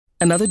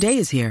Another day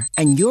is here,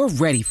 and you're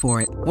ready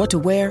for it. What to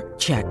wear?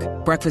 Check.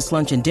 Breakfast,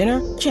 lunch, and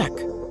dinner? Check.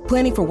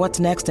 Planning for what's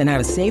next and how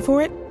to save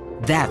for it?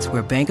 That's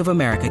where Bank of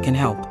America can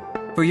help.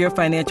 For your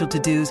financial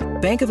to-dos,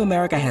 Bank of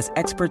America has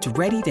experts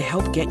ready to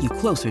help get you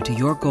closer to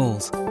your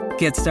goals.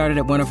 Get started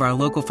at one of our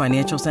local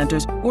financial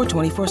centers or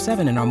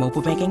 24/7 in our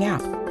mobile banking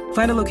app.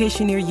 Find a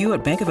location near you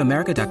at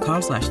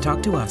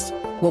bankofamerica.com/talktous.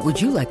 What would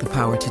you like the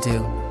power to do?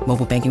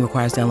 Mobile banking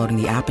requires downloading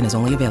the app and is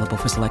only available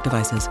for select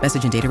devices.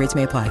 Message and data rates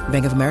may apply.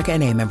 Bank of America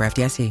NA, member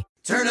FDIC.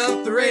 Turn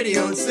up the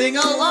radio and sing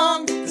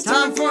along. It's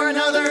time for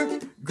another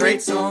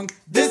great song.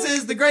 This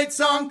is the Great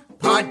Song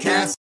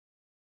Podcast.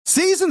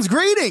 Season's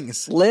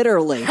greetings.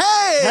 Literally.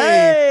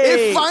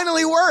 Hey! It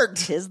finally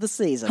worked. 'Tis the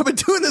season. I've been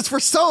doing this for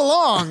so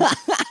long.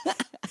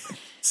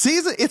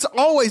 Season, it's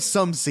always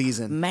some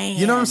season. Man.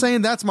 You know what I'm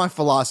saying? That's my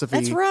philosophy.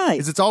 That's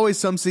right. It's always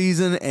some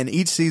season, and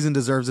each season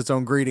deserves its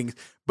own greetings.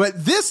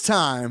 But this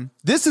time,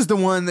 this is the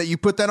one that you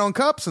put that on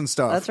cups and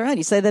stuff. That's right.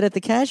 You say that at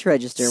the cash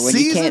register when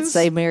you can't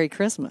say Merry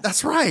Christmas.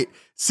 That's right.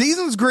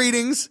 Season's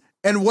greetings,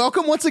 and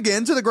welcome once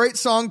again to the Great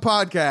Song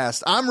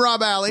Podcast. I'm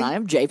Rob Alley.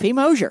 I'm JP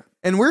Mosier.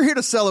 And we're here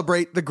to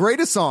celebrate the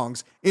greatest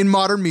songs in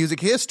modern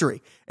music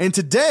history. And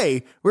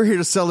today, we're here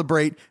to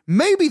celebrate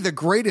maybe the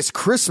greatest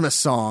Christmas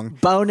song.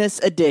 Bonus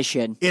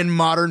edition. In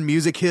modern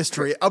music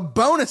history. A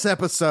bonus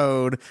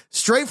episode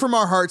straight from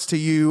our hearts to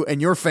you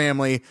and your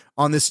family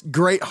on this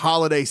great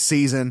holiday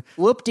season.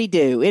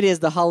 Whoop-de-doo. It is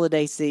the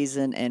holiday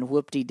season, and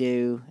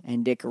whoop-de-doo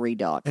and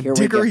dickory-dock. And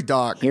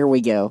dickory-dock. Here we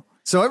go.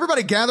 So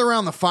everybody gather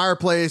around the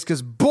fireplace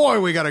because,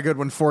 boy, we got a good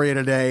one for you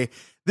today.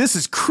 This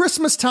is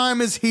Christmas Time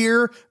is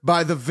Here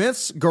by the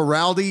Vince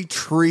Guaraldi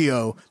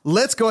Trio.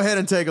 Let's go ahead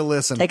and take a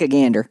listen. Take a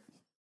gander.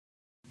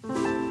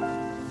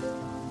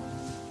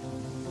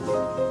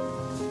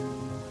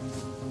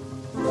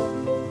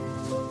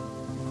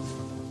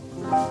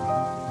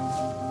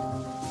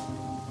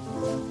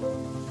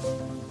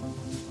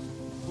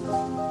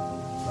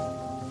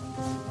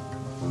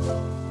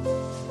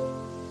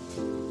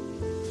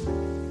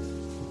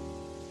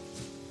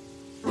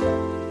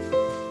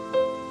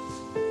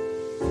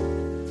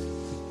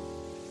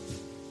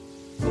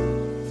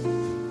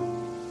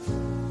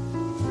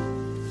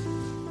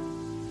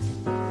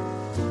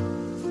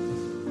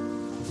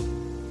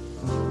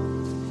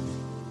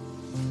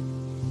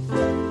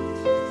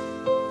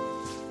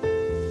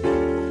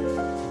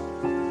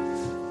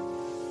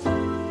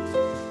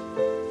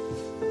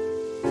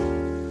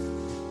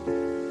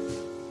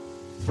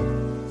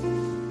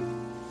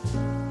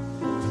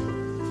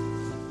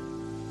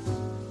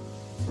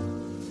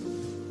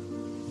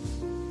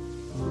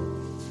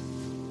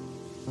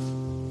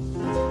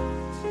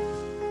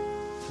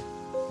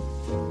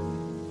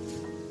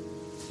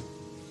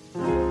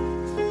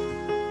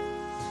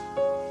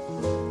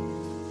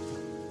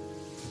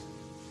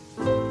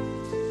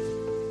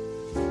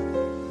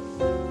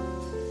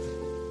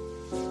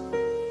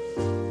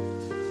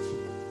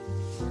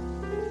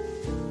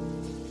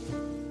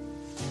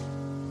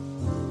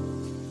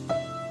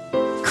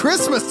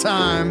 Christmas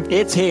time.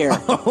 It's here.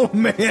 Oh,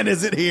 man,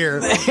 is it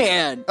here.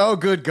 Man. Oh,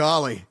 good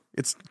golly.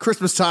 It's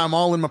Christmas time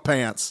all in my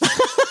pants.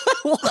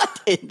 What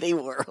in the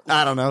world?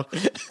 I don't know.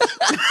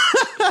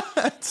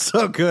 It's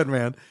so good,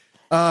 man.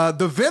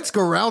 The Vince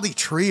Guaraldi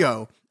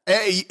Trio.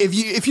 Hey,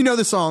 if you know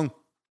the song,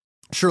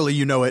 surely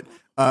you know it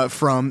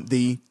from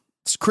the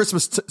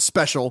Christmas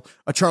special,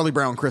 A Charlie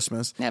Brown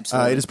Christmas.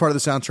 Absolutely. It is part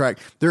of the soundtrack.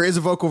 There is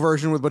a vocal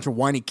version with a bunch of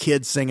whiny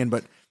kids singing,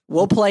 but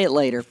we'll play it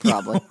later,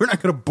 probably. We're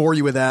not going to bore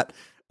you with that.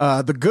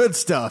 The good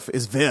stuff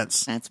is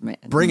Vince. That's me.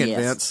 Bring it,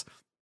 Vince.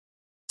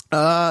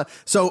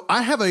 So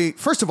I have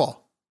first of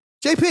all,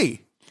 JP,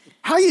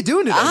 how you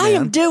doing today, I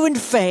man? am doing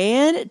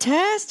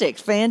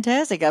fantastic.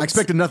 I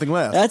expected nothing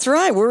less. That's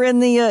right. We're in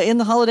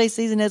the holiday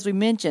season, as we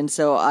mentioned.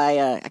 So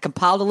I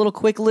compiled a little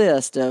quick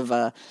list of.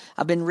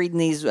 I've been reading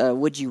these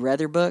Would You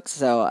Rather books.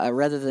 So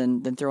rather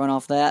than throwing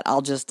off that,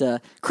 I'll just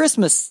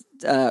Christmas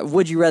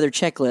Would You Rather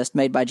checklist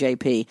made by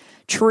JP.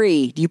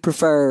 Tree. Do you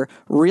prefer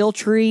real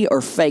tree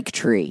or fake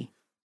tree?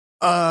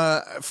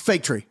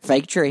 Fake tree.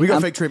 Fake tree. We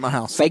got fake tree at my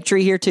house. Fake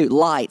tree here too.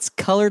 Lights.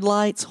 Colored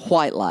lights.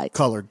 White lights.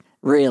 Colored.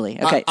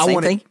 Really? Okay.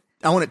 Same thing.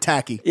 I want it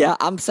tacky. Yeah,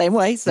 I'm the same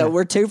way. So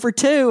we're 2 for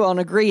 2 on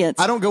agreement.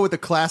 I don't go with the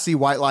classy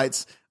white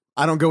lights.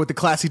 I don't go with the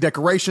classy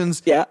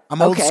decorations. Yeah.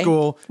 I'm old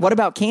school. What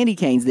about candy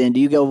canes then? Do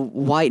you go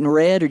white and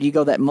red, or do you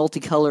go that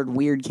multicolored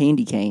weird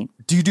candy cane?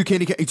 Do you do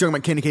candy cane? Are you talking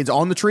about candy canes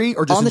on the tree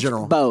or just in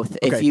general? Both.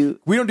 Okay.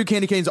 We don't do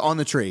candy canes on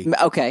the tree.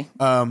 Okay.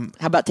 How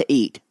about to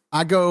eat?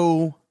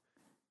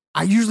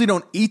 I usually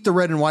don't eat the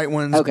red and white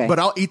ones, but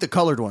I'll eat the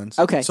colored ones.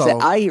 Okay, so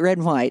I eat red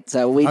and white,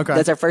 so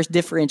that's our first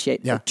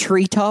differentiate. Yeah.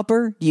 Tree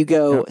topper, do you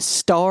go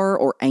star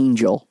or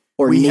angel,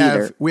 or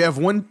neither? We have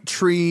one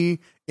tree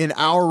in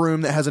our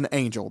room that has an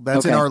angel.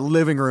 That's in our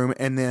living room,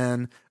 and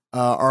then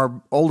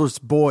our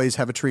oldest boys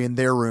have a tree in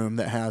their room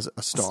that has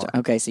a star.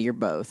 Okay, so you're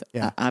both.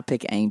 Yeah. I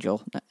pick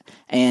angel.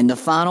 And the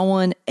final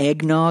one,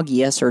 eggnog,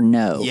 yes or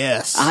no?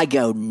 Yes. I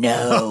go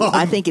no.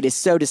 I think it is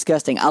so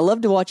disgusting. I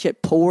love to watch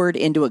it poured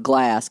into a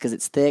glass because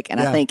it's thick, and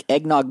I think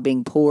eggnog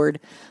being poured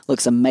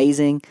looks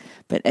amazing,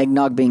 but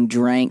eggnog being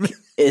drank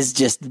is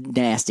just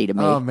nasty to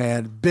me. Oh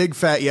man, big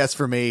fat yes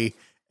for me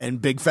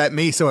and big fat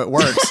me, so it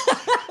works.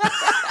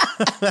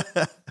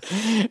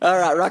 All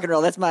right, rock and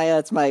roll. That's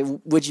my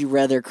Would You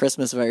Rather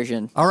Christmas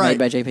version. All right. Made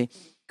by JP.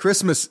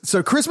 Christmas.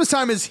 So Christmas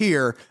time is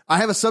here. I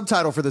have a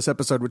subtitle for this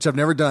episode, which I've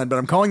never done, but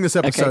I'm calling this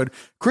episode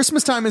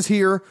Christmas Time is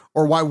Here,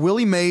 or Why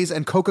Willie Mays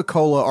and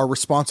Coca-Cola Are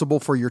Responsible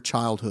for Your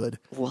Childhood.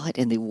 What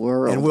in the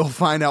world? And we'll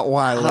find out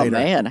why later. Oh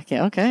man.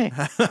 Okay.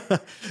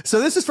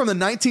 So this is from the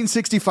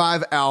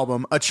 1965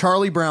 album, A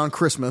Charlie Brown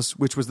Christmas,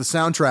 which was the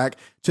soundtrack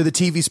to the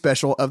TV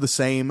special of the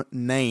same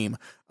name.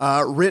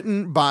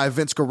 Written by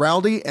Vince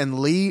Guaraldi and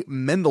Lee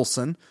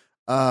Mendelson,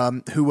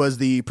 who was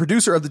the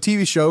producer of the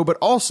TV show, but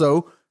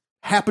also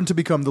happened to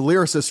become the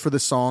lyricist for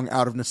this song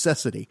out of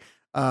necessity.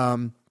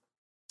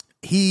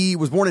 He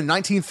was born in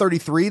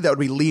 1933. That would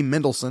be Lee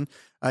Mendelson.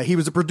 He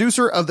was a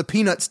producer of the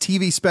Peanuts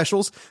TV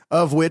specials,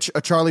 of which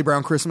A Charlie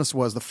Brown Christmas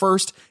was the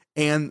first,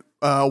 and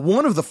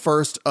one of the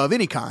first of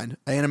any kind,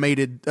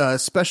 animated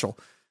special.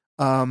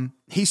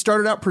 He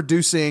started out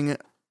producing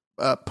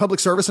public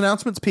service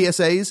announcements,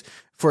 PSAs,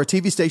 for a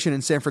TV station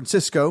in San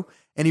Francisco,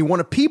 and he won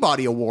a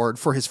Peabody Award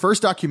for his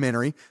first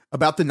documentary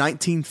about the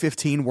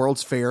 1915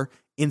 World's Fair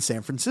in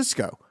San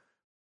Francisco.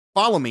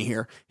 Follow me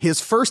here. His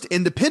first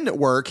independent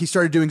work, he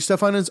started doing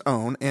stuff on his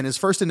own, and his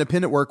first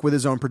independent work with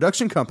his own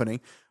production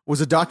company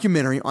was a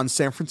documentary on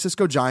San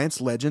Francisco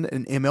Giants legend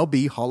and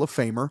MLB Hall of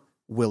Famer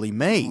Willie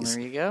Mays.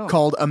 There you go.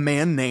 Called A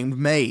Man Named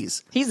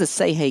Mays. He's the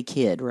Say Hey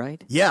Kid,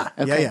 right? Yeah,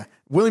 Okay. yeah.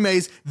 Willie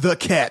Mays, the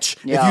catch.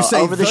 Yeah, if you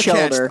say over the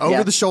shoulder,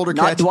 over the shoulder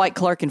not catch. Dwight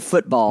Clark in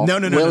football. No.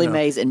 Willie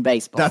Mays in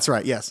baseball. That's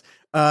right, yes.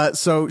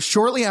 So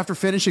shortly after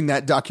finishing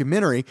that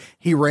documentary,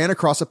 he ran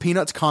across a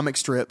Peanuts comic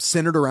strip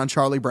centered around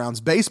Charlie Brown's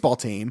baseball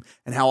team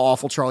and how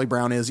awful Charlie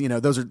Brown is. You know,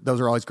 those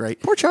are always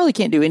great. Poor Charlie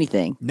can't do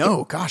anything.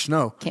 No, gosh,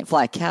 no. Can't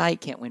fly a kite.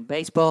 Can't win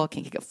baseball.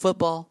 Can't kick a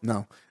football.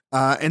 No.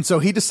 And so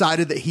he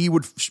decided that he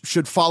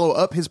should follow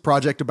up his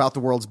project about the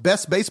world's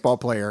best baseball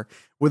player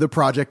with a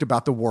project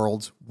about the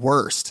world's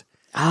worst.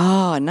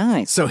 Oh,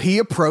 nice. So he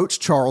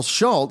approached Charles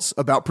Schulz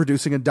about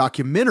producing a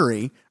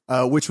documentary,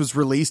 which was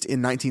released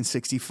in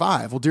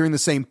 1965. Well, during the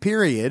same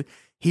period,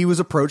 he was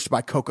approached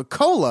by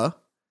Coca-Cola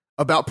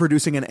about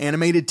producing an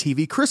animated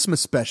TV Christmas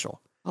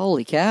special.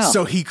 Holy cow.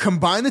 So he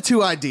combined the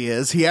two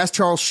ideas. He asked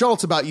Charles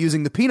Schulz about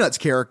using the Peanuts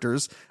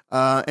characters,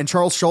 and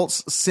Charles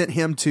Schulz sent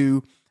him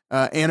to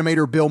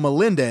animator Bill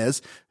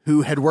Melendez,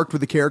 who had worked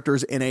with the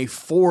characters in a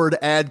Ford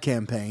ad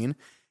campaign.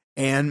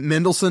 And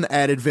Mendelson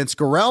added Vince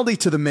Guaraldi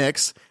to the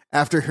mix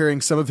after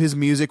hearing some of his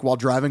music while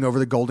driving over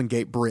the Golden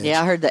Gate Bridge.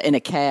 Yeah, I heard that in a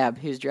cab.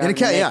 He was driving in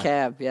a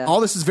cab. Yeah. All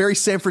this is very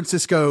San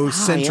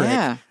Francisco-centric.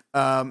 Oh,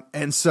 yeah.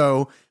 And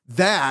so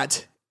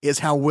that is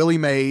how Willie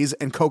Mays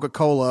and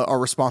Coca-Cola are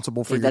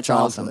responsible for Dude, your that's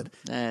childhood.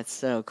 awesome. That's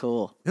so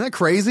cool. Isn't that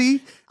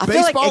crazy? I feel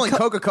like Baseball and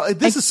Coca-Cola.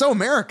 This is so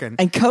American.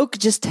 And Coke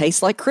just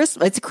tastes like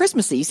Christmas. It's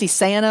Christmassy. You see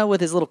Santa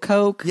with his little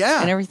Coke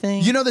and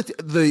everything. You know that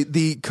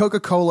the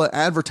Coca-Cola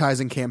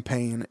advertising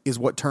campaign is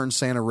what turned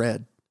Santa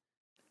red.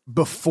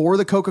 Before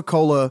the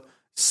Coca-Cola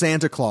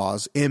Santa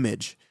Claus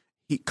image,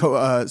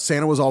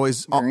 Santa was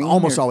always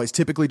always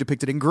typically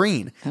depicted in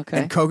green. Okay.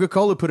 And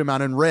Coca-Cola put him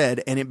out in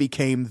red, and it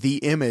became the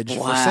image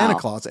for Santa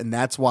Claus, and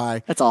that's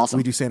why That's awesome.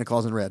 we do Santa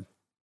Claus in red.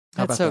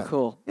 How That's about so that?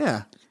 cool.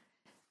 Yeah.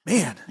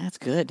 Man. That's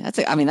good. That's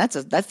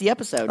the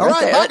episode. All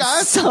right, there. bye, Let's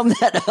guys. Sum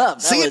that up.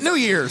 See you at New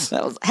Year's.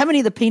 How many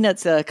of the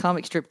Peanuts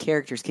comic strip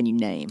characters can you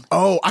name?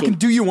 Oh, I can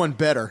do you one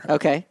better.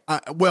 Okay.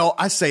 Well,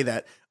 I say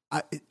that.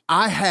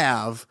 I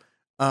have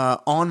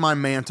on my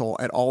mantle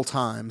at all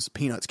times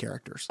Peanuts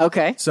characters.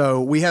 Okay.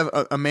 So we have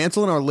a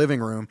mantle in our living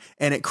room,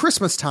 and at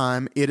Christmas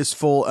time, it is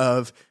full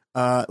of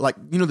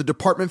the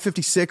Department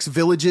 56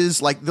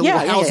 villages, like the little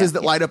houses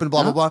that light up and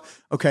blah, blah, blah.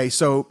 Okay,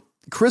 so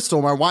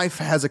Crystal, my wife,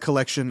 has a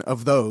collection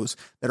of those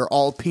that are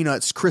all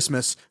Peanuts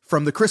Christmas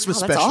from the Christmas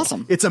that's special.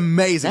 awesome. It's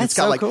amazing. That's It's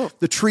got so like cool.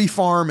 the tree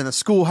farm and the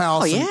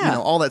schoolhouse Oh, and yeah.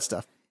 all that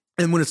stuff.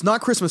 And when it's not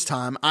Christmas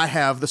time, I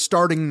have the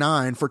starting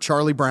 9 for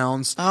Charlie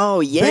Brown's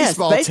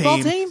baseball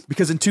team.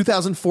 Because in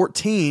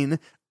 2014,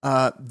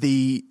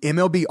 the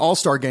MLB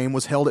All-Star Game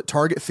was held at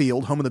Target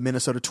Field, home of the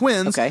Minnesota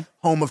Twins,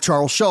 home of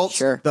Charles Schulz,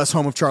 thus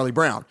home of Charlie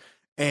Brown.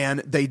 And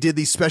they did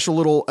these special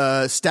little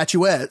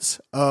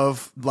statuettes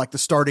of like the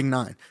starting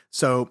 9.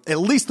 So at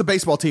least the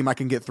baseball team I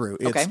can get through.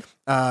 It's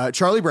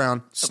Charlie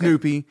Brown,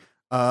 Snoopy,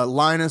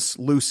 Linus,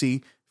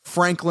 Lucy,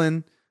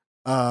 Franklin,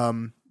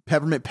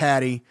 Peppermint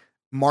Patty,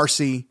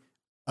 Marcy,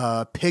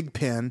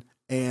 Pigpen,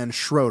 and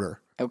Schroeder.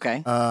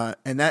 Okay.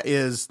 And that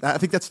is, I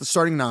think that's the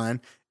starting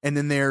 9. And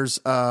then there's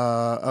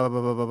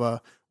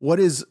what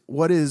is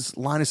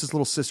Linus's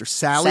little sister,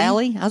 Sally?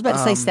 Sally? I was about to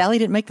say Sally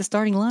didn't make the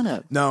starting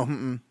lineup. No.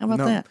 How about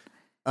that?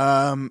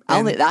 I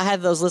I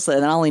have those listed,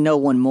 and I only know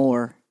one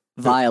more.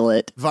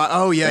 Violet.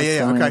 Oh yeah, That's yeah,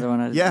 the only okay, other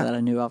one yeah. that I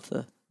knew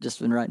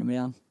just been writing them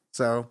down.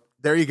 So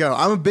there you go.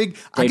 I'm a big.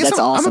 I Dude, guess that's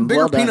I'm a awesome. bigger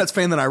Well done. Peanuts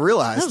fan than I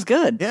realized. That was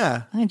good.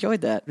 Yeah, I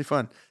enjoyed that. it'd be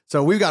fun.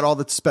 So we've got all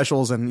the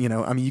specials, and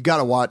you got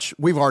to watch.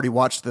 We've already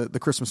watched the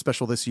Christmas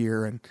special this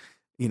year, and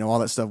all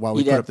that stuff while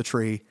we put up the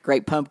tree.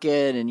 Great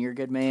Pumpkin and You're a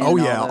Good Man. Oh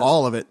yeah,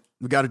 all of it.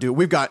 We got to do it.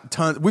 We've got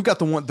tons. We've got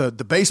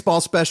the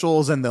baseball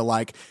specials and the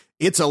like.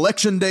 It's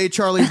election day,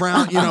 Charlie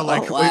Brown. You know,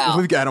 like wow.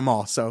 we've got them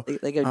all. So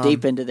They go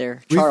deep into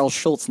their Charles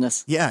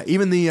Schultzness. yeah,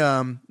 even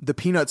the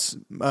Peanuts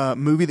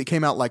movie that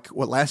came out like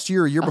last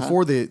year or year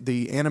before,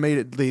 the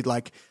animated, the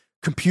like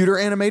computer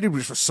animated,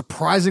 which was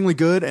surprisingly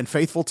good and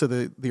faithful to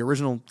the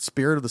original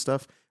spirit of the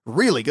stuff.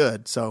 Really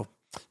good. So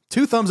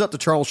 2 thumbs up to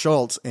Charles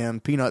Schultz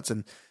and Peanuts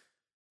and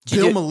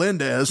Bill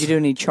Melendez. Did you do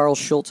any Charles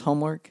Schultz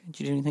homework? Did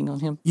you do anything on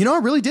him? You know, I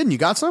really didn't. You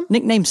got some?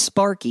 Nicknamed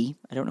Sparky.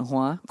 I don't know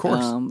why. Of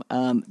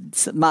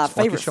course. My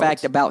favorite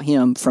fact about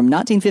him, from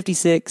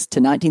 1956 to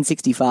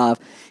 1965,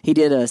 he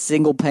did a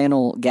single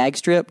panel gag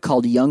strip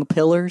called Young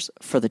Pillars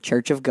for the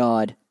Church of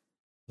God.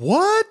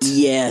 What?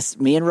 Yes,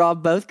 me and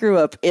Rob both grew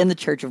up in the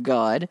Church of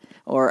God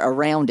or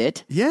around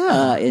it.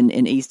 Yeah,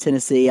 in East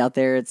Tennessee, out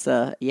there. It's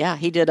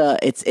he did and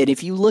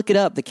if you look it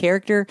up, the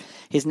character,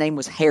 his name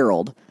was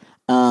Harold,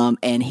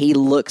 and he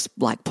looks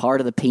like part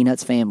of the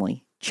Peanuts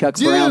family. Chuck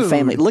Brown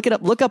family. Look it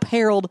up. Look up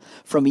Harold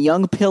from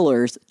Young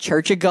Pillars,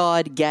 Church of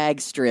God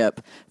gag strip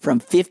from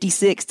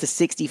 56 to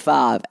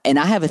 65. And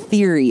I have a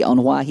theory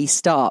on why he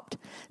stopped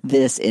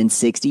this in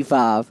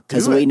 65,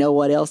 because we know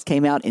what else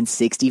came out in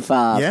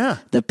 65. Yeah.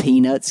 The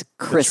Peanuts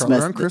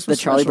Christmas, the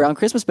Charlie Brown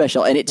Christmas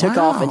special. And it took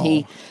off,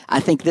 and I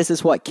think this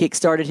is what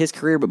kickstarted his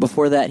career. But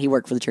before that, he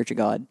worked for the Church of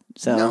God.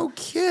 So no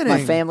kidding.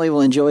 My family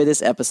will enjoy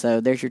this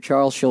episode. There's your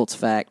Charles Schultz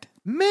fact.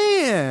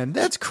 Man,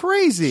 that's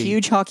crazy.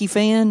 Huge hockey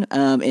fan.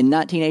 In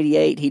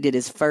 1988, he did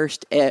his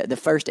first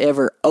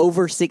ever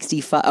over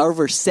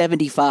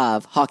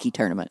 75 hockey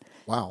tournament.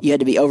 Wow. You had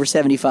to be over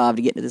 75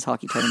 to get into this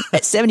hockey tournament.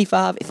 At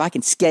 75, if I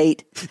can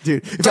skate,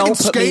 dude, if don't I can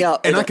put skate me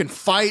up. And I can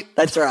fight.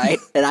 That's right.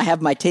 And I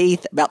have my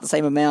teeth about the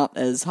same amount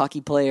as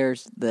hockey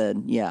players,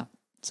 then yeah.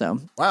 So,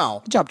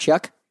 wow. Good job,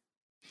 Chuck.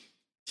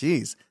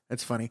 Jeez,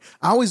 that's funny.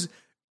 I always,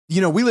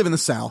 we live in the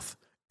South,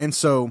 and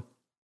so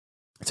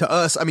to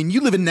us, I mean,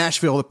 you live in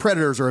Nashville. The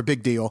Predators are a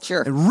big deal,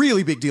 sure, a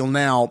really big deal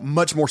now,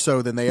 much more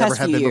so than they ever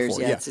have been before.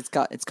 Yeah,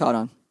 it's caught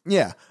on.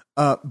 Yeah,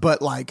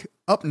 but like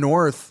up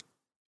north,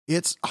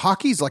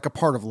 hockey's like a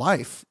part of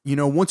life.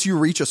 Once you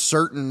reach a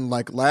certain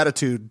like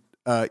latitude,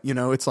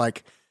 it's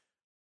like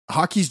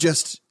hockey's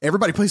just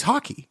everybody plays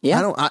hockey.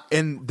 Yeah,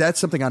 and that's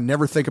something I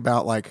never think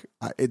about. Like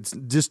it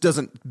just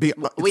doesn't be.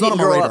 We didn't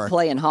grow up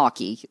playing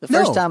hockey. The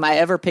first time I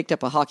ever picked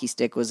up a hockey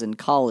stick was in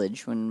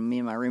college when me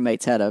and my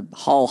roommates had a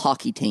hall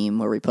hockey team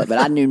where we played. But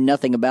I knew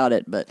nothing about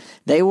it. But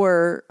they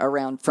were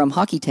around from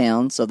Hockey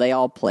Town, so they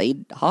all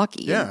played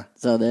hockey. Yeah,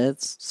 so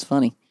it's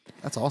funny.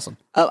 That's awesome.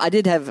 I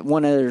did have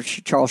one other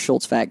Charles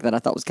Schultz fact that I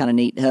thought was kind of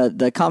neat.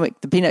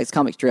 The Peanuts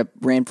comic strip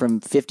ran from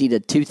 50 to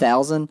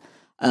 2000,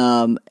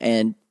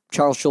 and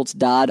Charles Schultz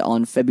died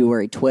on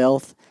February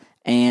 12th,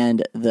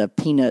 and the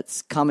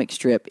Peanuts comic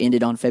strip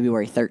ended on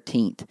February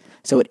 13th.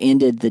 So it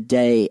ended the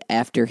day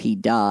after he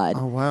died.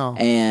 Oh, wow.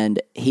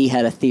 And he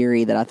had a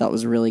theory that I thought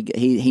was really good.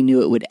 He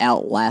knew it would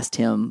outlast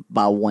him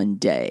by one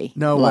day.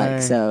 No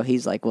way. So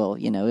he's like, well,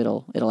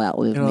 it'll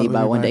outlive me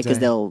by one day because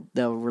they'll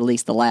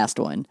release the last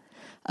one.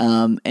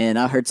 And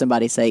I heard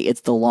somebody say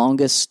it's the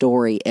longest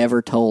story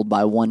ever told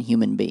by one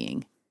human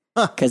being.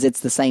 Because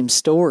it's the same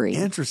story.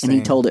 Interesting. And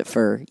he told it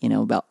for,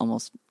 about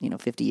almost,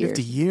 50 years.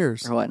 50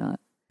 years. Or whatnot.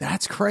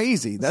 That's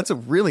crazy. That's a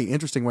really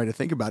interesting way to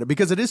think about it,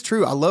 because it is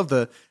true. I love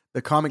the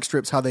comic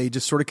strips, how they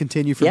just sort of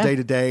continue from day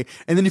to day.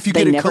 And then if you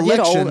get a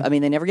collection. Get old. I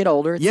mean, they never get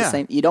older. It's the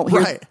same. You don't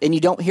hear, and you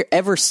don't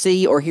ever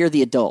see or hear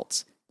the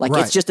adults. Like,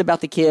 it's just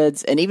about the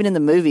kids. And even in the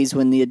movies,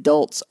 when the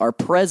adults are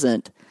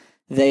present,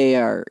 they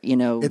are,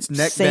 it's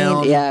neck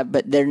down. Yeah,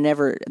 but they're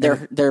never,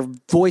 their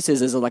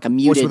voices is like a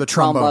muted with a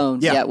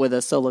trombone. Yeah, with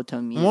a solo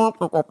tone. There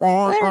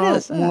it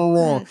is.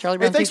 Charlie Brown.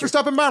 Hey, thanks for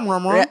stopping by,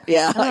 Mom.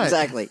 Yeah,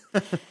 exactly.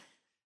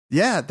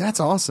 Yeah, that's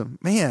awesome.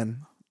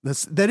 Man,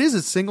 that is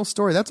a single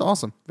story. That's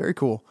awesome. Very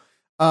cool.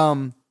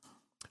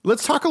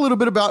 Let's talk a little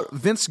bit about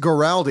Vince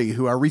Guaraldi,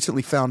 who I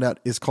recently found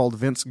out is called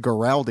Vince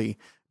Guaraldi.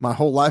 My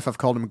whole life I've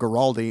called him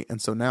Guaraldi,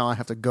 and so now I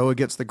have to go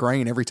against the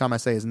grain every time I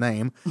say his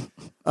name.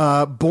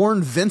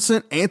 Born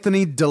Vincent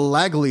Anthony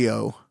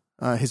Delaglio.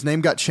 His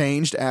name got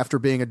changed after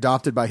being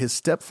adopted by his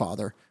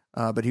stepfather,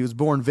 but he was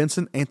born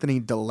Vincent Anthony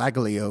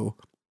Delaglio.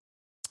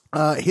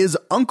 His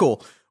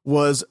uncle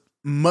was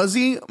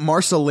Muzzy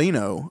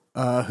Marcelino,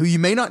 who you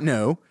may not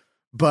know,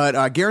 but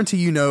I guarantee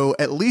you know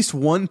at least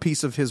one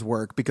piece of his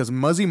work, because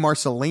Muzzy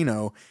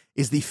Marcelino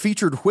is the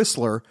featured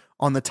whistler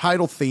on the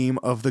title theme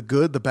of The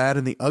Good, the Bad,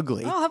 and the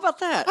Ugly. Oh, how about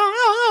that?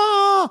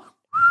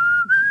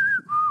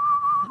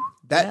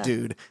 That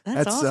dude.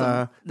 That's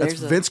awesome. That's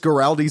Vince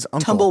Guaraldi's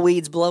uncle.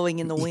 Tumbleweeds blowing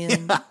in the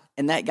wind,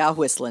 and that guy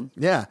whistling.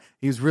 Yeah,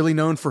 he was really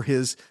known for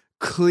his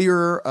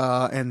clear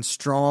and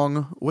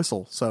strong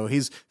whistle. So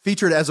he's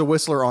featured as a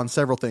whistler on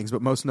several things,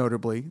 but most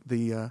notably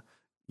the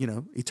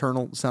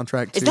Eternal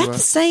soundtrack. Is that the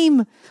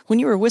same when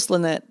you were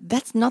whistling that?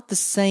 That's not the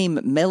same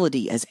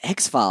melody as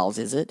X-Files,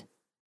 is it?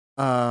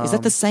 Is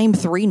that the same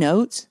 3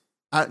 notes?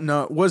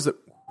 No, it was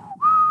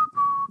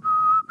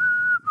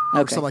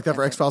something like that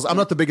for X-Files. I'm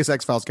not the biggest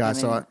X-Files guy,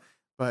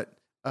 but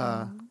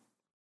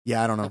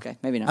Yeah, I don't know. Okay,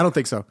 maybe not. I don't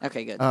think so.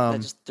 Okay, good. That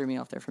just threw me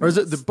off there for a Or is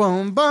minute. it the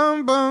boom,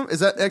 boom, boom?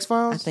 Is that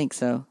X-Files? I think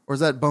so. Or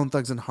is that Bone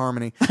Thugs and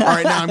Harmony? All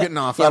right, now I'm getting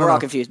off. I Yeah, don't we're all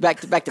know. confused. Back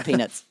to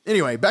Peanuts.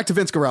 Anyway, back to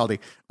Vince Guaraldi.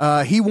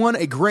 He won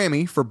a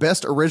Grammy for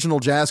Best Original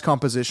Jazz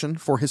Composition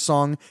for his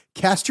song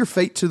Cast Your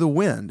Fate to the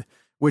Wind,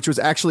 which was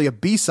actually a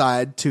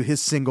B-side to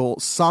his single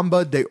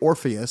Samba de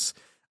Orpheus.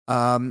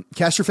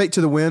 Cast Your Fate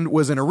to the Wind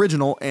was an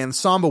original and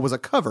Samba was a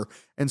cover.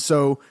 And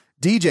so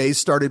DJs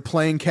started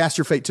playing Cast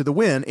Your Fate to the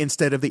Wind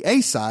instead of the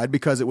A-side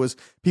because it was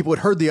people had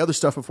heard the other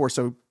stuff before.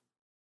 So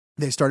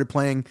they started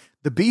playing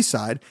the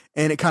B-side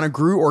and it kind of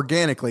grew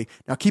organically.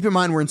 Now, keep in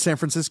mind, we're in San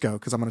Francisco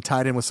because I'm going to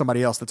tie it in with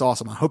somebody else that's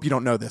awesome. I hope you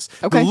don't know this.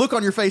 Okay. The look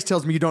on your face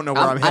tells me you don't know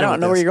where I'm headed. I don't with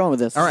know this. where you're going with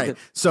this. All This is right.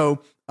 good.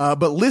 So,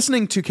 but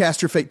listening to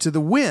Cast Your Fate to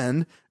the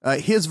Wind,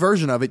 his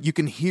version of it, you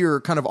can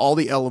hear kind of all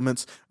the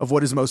elements of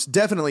what is most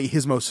definitely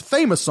his most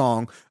famous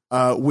song,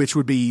 which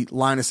would be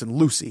Linus and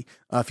Lucy.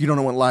 If you don't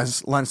know what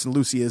Linus and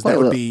Lucy is, that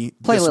would be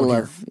play a this little one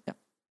here. love. Yeah.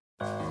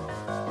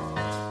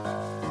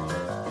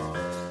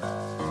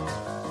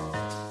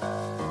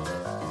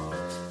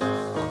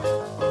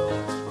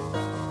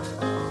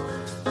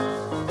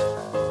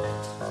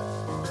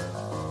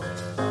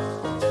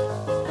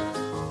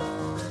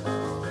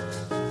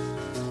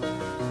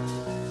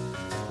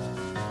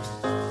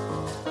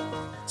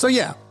 So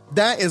yeah,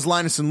 that is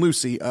Linus and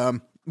Lucy,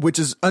 which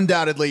is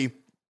undoubtedly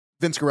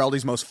Vince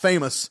Guaraldi's most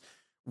famous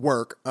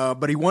work.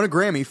 But he won a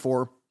Grammy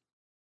for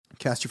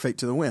Cast Your Fate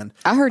to the Wind.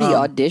 I heard he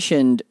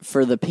auditioned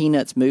for the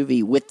Peanuts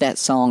movie with that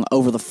song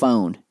over the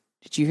phone.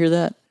 Did you hear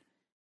that?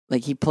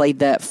 Like he played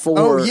that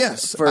for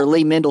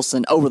Lee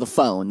Mendelson over the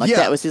phone. Like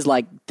that was his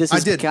this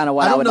is kind of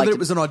what I would know like that to it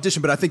was an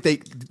audition, but I think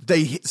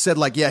they said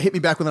hit me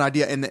back with an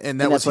idea,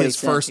 and that was what his he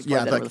said. first. He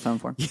played that over the phone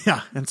for him.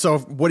 Yeah, and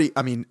so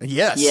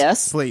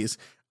yes, please.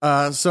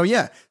 So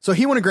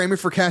he won a Grammy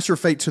for Cast Your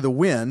Fate to the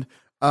Wind.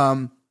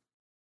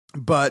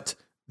 But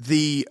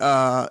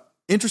the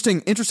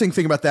interesting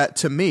thing about that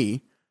to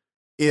me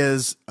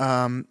is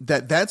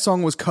that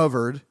song was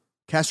covered,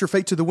 Cast Your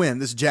Fate to the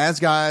Wind, this jazz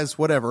guys,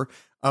 whatever,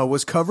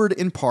 was covered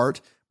in part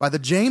by the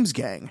James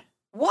Gang.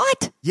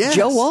 What? Yes.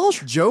 Joe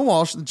Walsh? Joe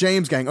Walsh, the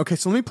James Gang. Okay,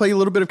 so let me play a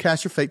little bit of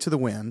Cast Your Fate to the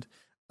Wind.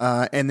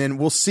 And then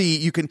we'll see.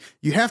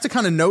 You have to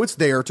kind of know it's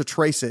there to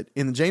trace it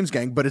in the James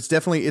Gang, but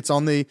it's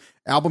on the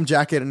album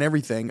jacket and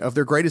everything of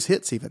their greatest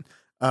hits. Even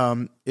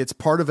it's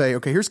part of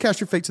here's Cast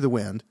Your Fate to the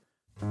Wind.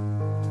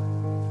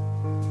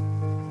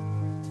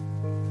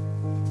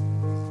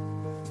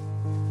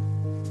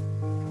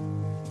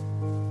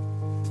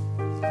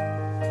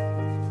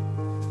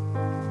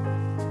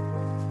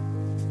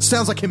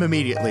 Sounds like him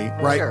immediately,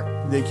 right?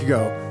 Sure. There you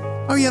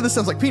go. Oh yeah, this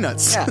sounds like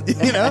Peanuts. Yeah.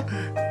 You know.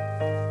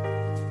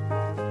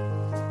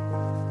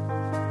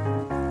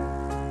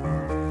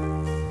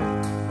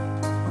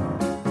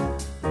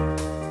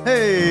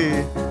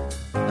 Hey,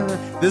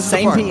 this is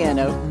Same the part.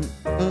 piano.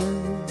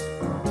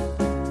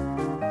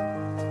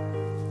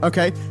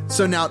 Okay,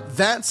 so now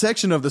that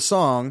section of the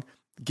song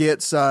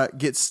gets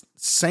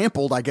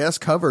sampled, I guess,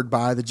 covered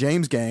by the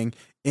James Gang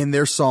in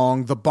their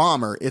song "The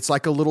Bomber." It's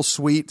like a little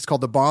suite. It's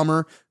called "The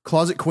Bomber,"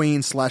 "Closet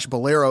Queen" /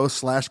 "Bolero"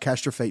 /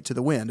 "Cast Your Fate to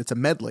the Wind." It's a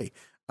medley,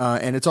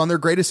 and it's on their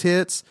greatest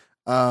hits.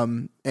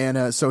 So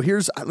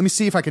let me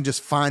see if I can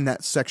just find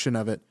that section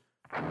of it.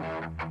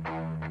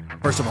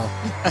 First of all,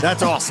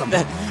 that's awesome,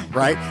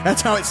 right?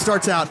 That's how it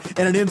starts out,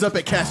 and it ends up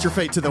at "Cast Your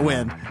Fate to the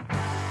Wind."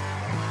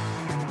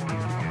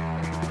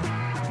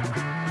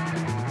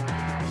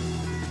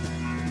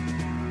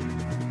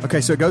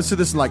 Okay, so it goes to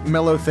this like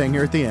mellow thing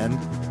here at the end.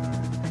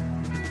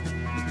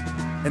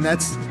 And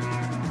that's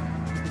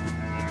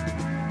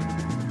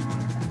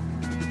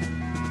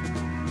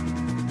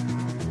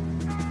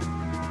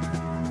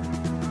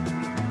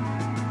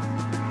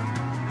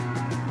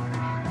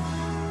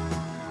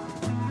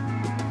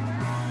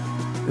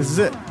this is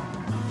it.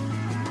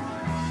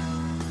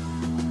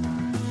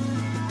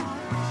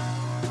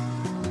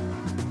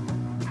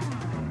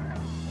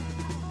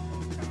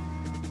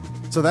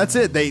 So that's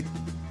it. They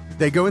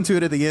go into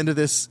it at the end of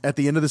this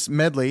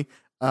medley.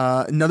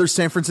 Another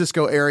San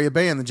Francisco area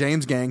band, the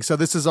James Gang. So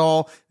this is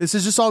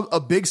just all a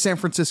big San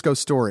Francisco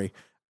story.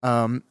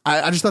 I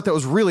just thought that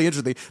was really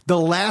interesting. The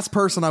last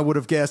person I would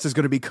have guessed is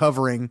going to be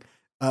covering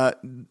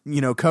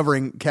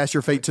 "Cast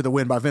Your Fate to the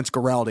Wind" by Vince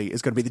Guaraldi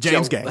is going to be the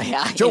James Gang.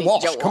 Yeah, Joe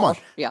Walsh. Joe Come on. Walsh.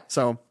 Yeah.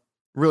 So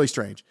really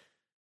strange.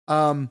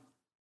 My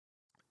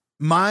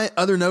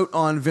other note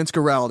on Vince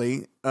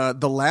Guaraldi,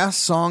 the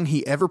last song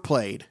he ever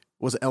played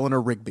was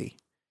Eleanor Rigby.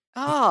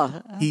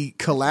 Oh, He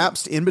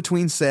collapsed in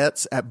between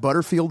sets at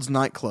Butterfield's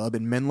nightclub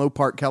in Menlo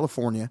Park,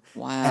 California.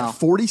 Wow. At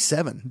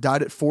 47,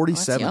 died at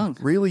 47, young.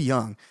 really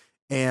young.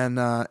 And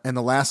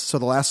the last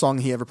song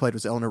he ever played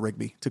was Eleanor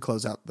Rigby to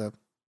close out the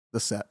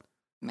set.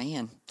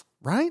 man.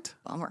 Right?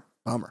 Bummer.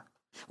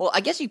 Well,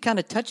 I guess you kind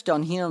of touched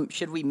on him.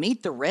 Should we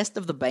meet the rest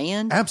of the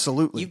band?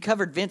 absolutely. You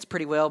covered Vince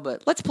pretty well,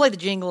 but let's play the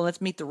jingle and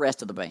let's meet the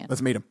rest of the band.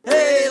 Let's meet him.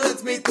 Hey,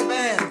 let's meet the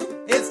band.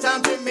 It's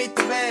time to meet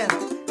the band.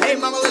 Hey,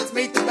 mama, let's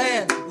meet the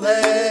band.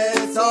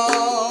 Let's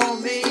all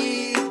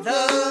meet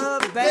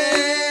the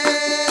band.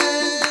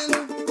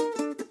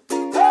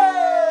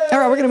 All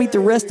right, we're going to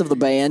meet the rest of the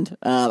band.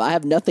 I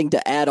have nothing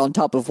to add on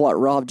top of what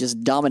Rob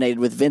just dominated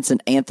with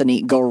Vincent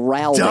Anthony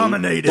Guaraldi.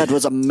 Dominated. That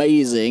was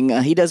amazing.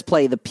 He does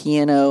play the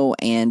piano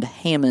and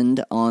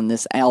Hammond on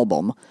this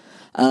album.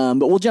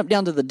 But we'll jump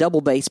down to the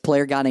double bass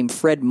player, a guy named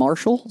Fred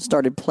Marshall.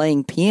 Started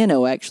playing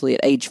piano actually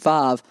at age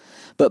 5,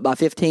 but by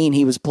 15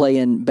 he was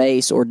playing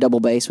bass or double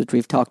bass, which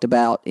we've talked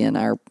about in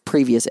our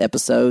previous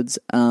episodes.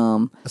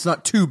 It's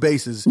not two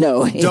basses.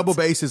 No, double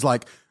bass is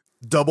like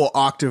double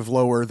octave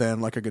lower than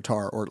like a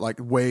guitar, or like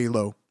way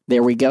low.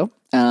 There we go.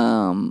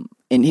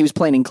 And he was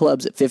playing in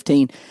clubs at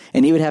 15,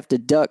 and he would have to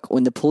duck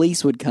when the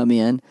police would come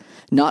in,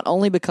 not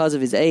only because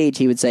of his age,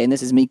 he would say, and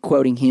this is me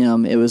quoting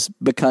him, it was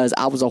because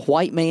I was a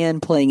white man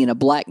playing in a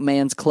black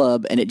man's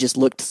club, and it just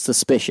looked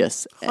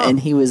suspicious. And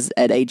he was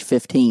at age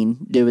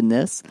 15 doing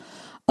this.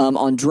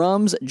 On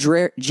drums,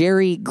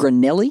 Jerry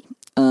Granelli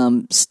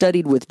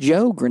studied with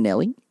Joe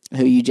Granelli,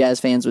 who you jazz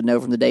fans would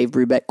know from the Dave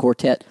Brubeck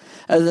Quartet.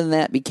 Other than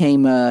that,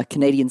 became a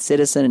Canadian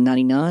citizen in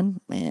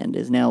 1999 and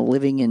is now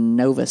living in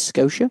Nova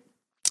Scotia.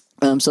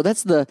 So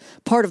that's the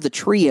part of the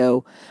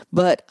trio,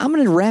 but I'm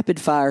going to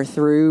rapid fire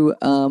through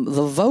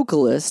the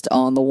vocalist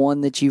on the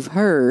one that you've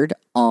heard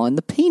on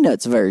the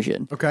Peanuts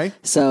version. Okay.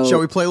 So shall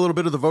we play a little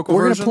bit of the vocal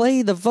version? We're going to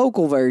play the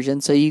vocal version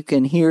so you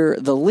can hear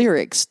the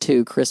lyrics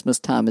to Christmas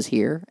Time Is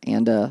Here,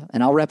 and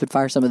I'll rapid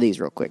fire some of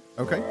these real quick.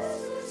 Okay.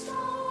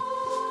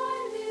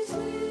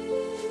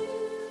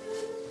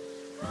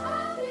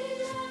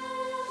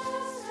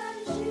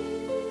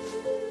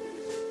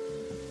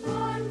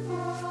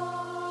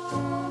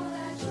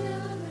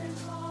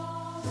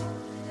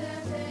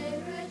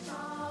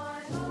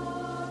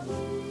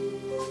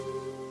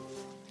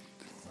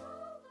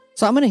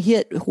 So I'm going to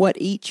hit what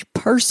each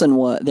person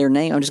their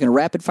name. I'm just going to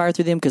rapid fire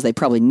through them because they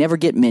probably never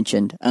get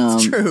mentioned.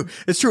 It's true.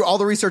 It's true. All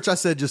the research I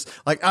said, just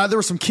like there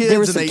were some kids,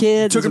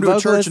 took them to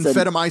a church and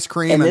fed them ice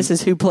cream. And this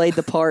is who played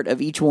the part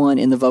of each one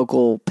in the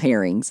vocal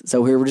pairings.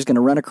 So here we're just going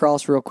to run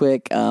across real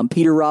quick.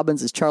 Peter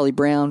Robbins as Charlie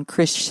Brown,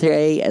 Chris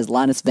Shea as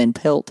Linus Van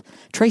Pelt,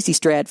 Tracy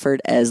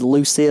Stratford as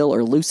Lucille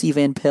or Lucy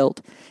Van Pelt,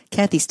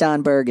 Kathy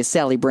Steinberg as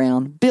Sally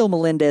Brown, Bill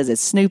Melendez as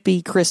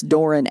Snoopy, Chris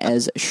Doran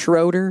as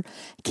Schroeder,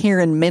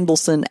 Karen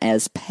Mendelsohn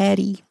as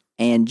Patty,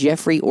 and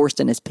Jeffrey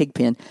Orston as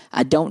Pigpen.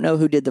 I don't know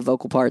who did the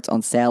vocal parts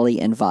on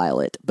Sally and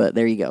Violet, but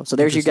there you go. So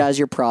there's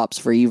your props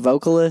for you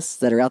vocalists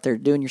that are out there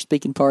doing your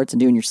speaking parts and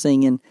doing your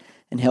singing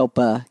and help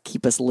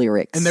keep us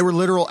lyrics. And they were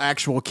literal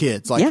actual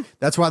kids. Like,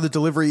 that's why the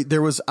delivery,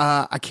 there was,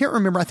 I can't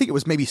remember, I think it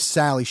was maybe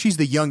Sally. She's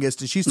the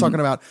youngest, and she's talking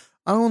about,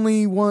 I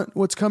only want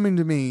what's coming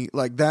to me,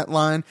 like that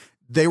line.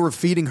 They were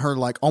feeding her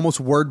like almost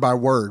word by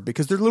word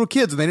because they're little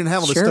kids and they didn't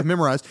have all this stuff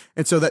memorized.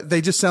 And so that they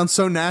just sound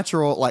so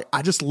natural. Like,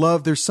 I just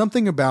love, there's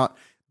something about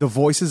the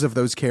voices of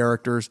those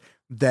characters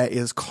that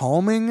is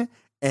calming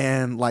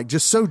and like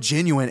just so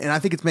genuine. And I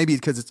think it's maybe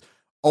because it's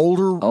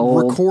older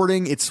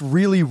recording. It's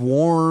really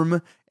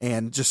warm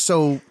and just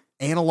so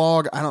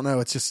analog. I don't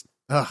know. It's just,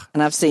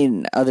 And I've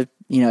seen other,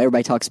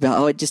 everybody talks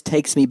about, it just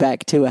takes me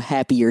back to a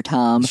happier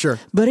time. Sure.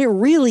 But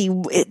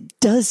it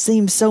does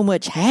seem so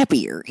much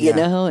happier, you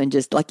know, and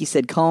just like you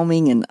said,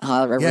 calming, and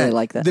I really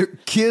like that. They're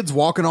kids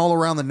walking all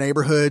around the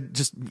neighborhood,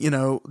 just,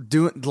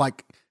 doing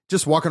like,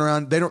 just walking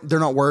around. They're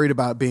not worried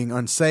about being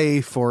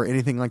unsafe or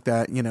anything like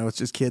that. It's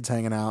just kids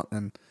hanging out.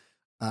 And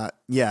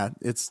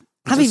it's,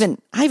 I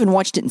even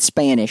watched it in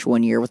Spanish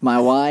one year with my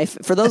wife.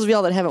 For those of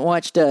y'all that haven't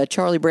watched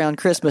Charlie Brown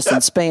Christmas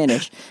in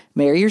Spanish,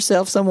 marry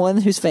yourself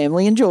someone whose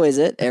family enjoys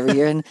it every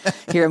year and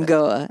hear him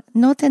go,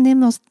 no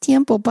tenemos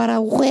tiempo para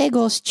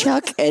juegos,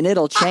 Chuck, and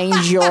it'll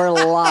change your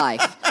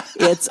life.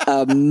 It's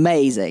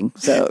amazing.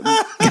 So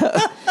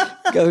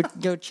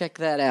go check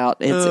that out.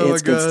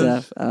 It's good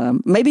stuff.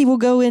 Maybe we'll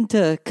go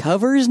into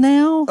covers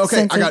now.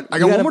 Okay, I got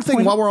one more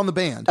thing while we're on the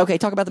band. Okay,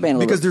 talk about the band a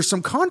little because bit. There's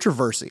some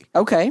controversy.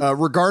 Okay,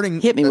 regarding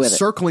Hit me with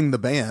circling the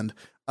band.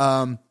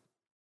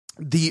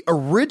 The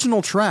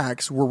original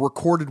tracks were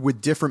recorded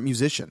with different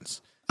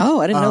musicians. Oh,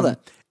 I didn't know that.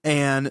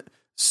 And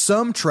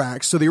some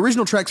tracks, so the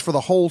original tracks for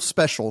the whole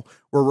special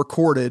were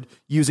recorded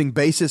using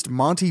bassist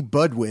Monty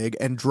Budwig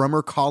and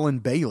drummer Colin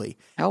Bailey.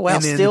 Oh, wow.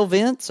 And then, still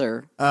Vince,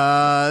 or?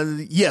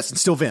 Yes, and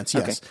still Vince,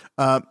 yes.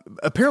 Okay.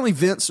 Apparently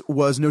Vince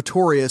was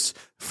notorious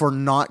for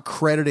not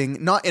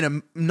crediting, not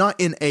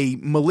in a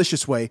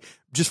malicious way,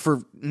 just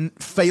for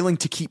failing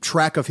to keep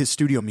track of his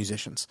studio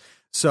musicians.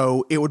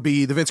 So it would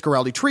be the Vince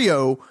Guaraldi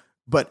Trio,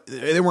 but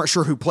they weren't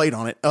sure who played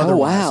on it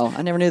otherwise. Oh, wow.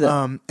 I never knew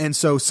that. And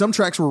so some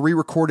tracks were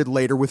re-recorded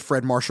later with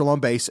Fred Marshall on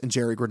bass and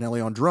Jerry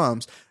Granelli on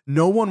drums.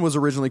 No one was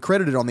originally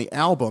credited on the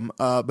album,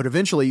 but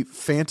eventually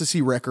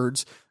Fantasy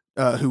Records,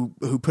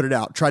 who put it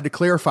out, tried to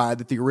clarify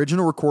that the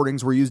original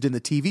recordings were used in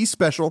the TV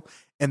special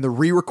and the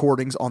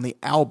re-recordings on the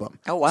album.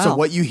 Oh, wow. So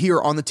what you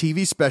hear on the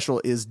TV special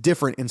is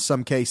different in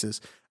some cases.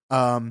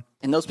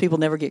 And those people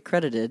never get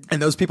credited.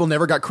 And those people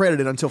never got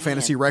credited until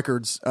Fantasy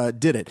Records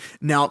did it.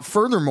 Now,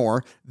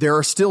 furthermore, there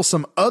are still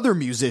some other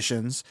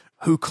musicians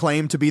who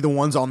claim to be the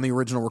ones on the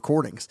original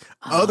recordings,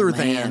 other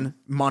than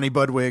Monty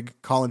Budwig,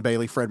 Colin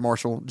Bailey, Fred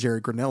Marshall,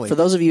 Jerry Granelli. For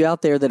those of you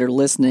out there that are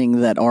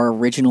listening that are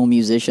original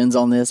musicians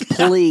on this,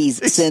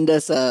 please send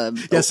us a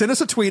send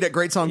us a tweet at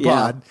Great Song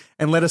Pod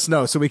and let us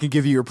know so we can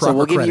give you your proper So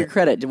we'll give credit. you your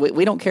credit.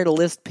 We don't care to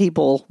list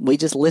people. We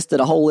just listed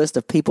a whole list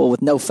of people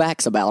with no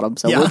facts about them.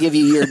 So we'll give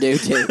you your due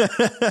too.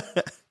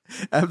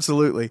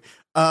 Absolutely.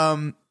 So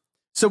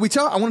I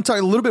want to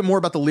talk a little bit more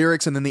about the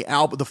lyrics and then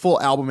the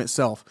full album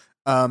itself.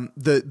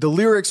 The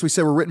lyrics we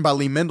said were written by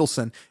Lee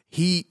Mendelson.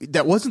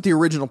 That wasn't the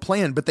original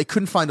plan, but they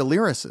couldn't find a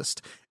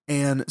lyricist.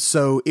 And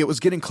so it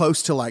was getting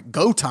close to like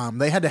go time.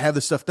 They had to have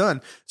this stuff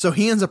done. So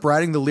he ends up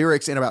writing the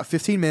lyrics in about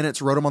 15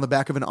 minutes, wrote them on the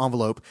back of an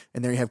envelope,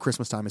 and there you have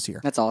Christmas Time Is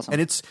Here. That's awesome.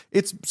 And it's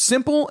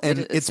simple and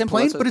it's simple.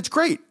 plain, but it's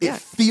great. Yeah,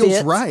 it feels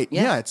fits. right.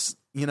 Yeah. It's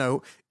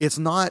it's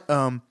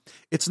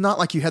not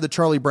like you had the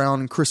Charlie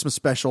Brown Christmas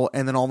special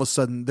and then all of a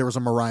sudden there was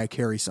a Mariah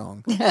Carey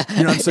song. You know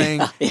what I'm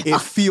saying?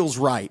 It feels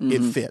right.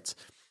 It fits.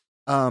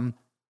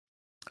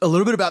 A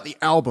little bit about the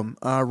album.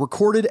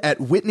 Recorded at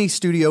Whitney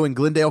Studio in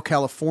Glendale,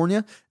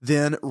 California,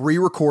 then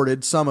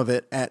re-recorded some of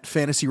it at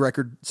Fantasy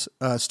Records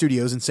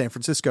Studios in San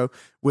Francisco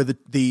with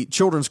the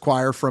children's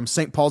choir from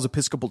St. Paul's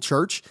Episcopal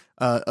Church,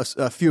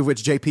 a few of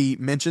which JP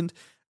mentioned.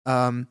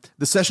 The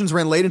sessions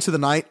ran late into the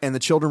night, and the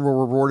children were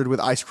rewarded with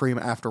ice cream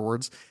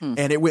afterwards.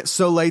 And it went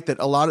so late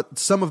that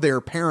some of their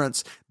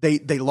parents they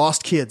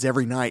lost kids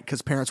every night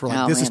because parents were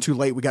like, "This is too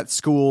late. We got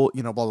school,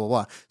 blah blah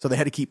blah." So they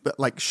had to keep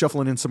like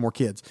shuffling in some more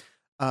kids.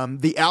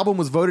 The album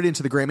was voted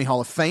into the Grammy Hall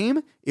of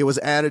Fame. It was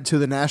added to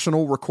the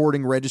National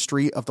Recording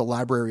Registry of the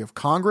Library of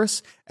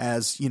Congress,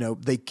 as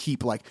they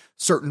keep like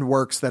certain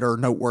works that are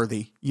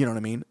noteworthy. You know what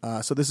I mean?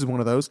 So this is one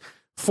of those.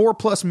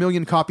 4+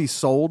 million copies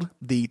sold,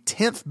 the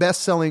 10th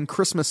best-selling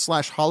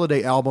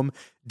Christmas/holiday album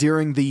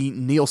during the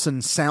Nielsen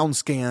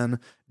SoundScan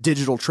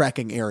digital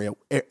tracking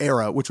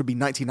era, which would be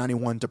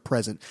 1991 to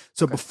present.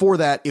 So before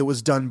that, it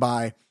was done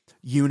by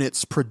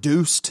units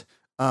produced,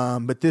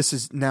 but this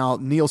is now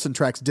Nielsen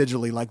tracks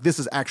digitally. Like this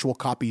is actual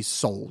copies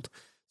sold.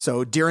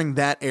 So during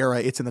that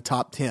era, it's in the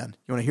top 10.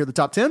 You want to hear the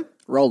top 10?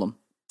 Roll them.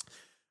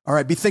 All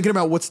right, be thinking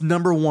about what's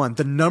number one,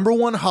 the number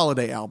one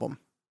holiday album.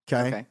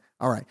 Okay.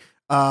 All right.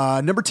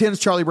 Number 10 is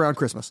Charlie Brown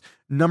Christmas.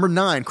 Number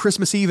 9,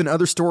 Christmas Eve and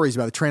Other Stories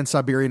by the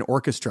Trans-Siberian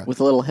Orchestra. With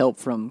a little help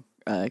from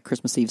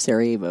Christmas Eve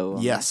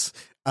Sarajevo. Yes.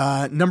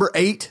 Number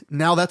 8,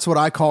 Now That's What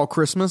I Call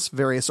Christmas,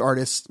 various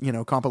artists,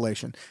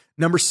 compilation.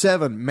 Number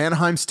 7,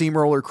 Mannheim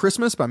Steamroller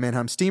Christmas by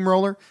Mannheim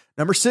Steamroller.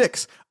 Number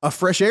 6, A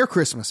Fresh Air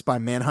Christmas by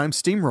Mannheim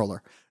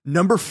Steamroller.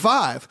 Number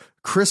 5,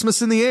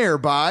 Christmas in the Air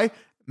by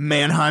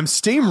Mannheim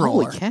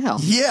Steamroller. Holy cow.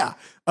 Yeah.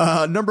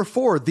 Number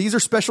 4, These Are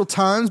Special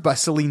Times by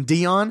Celine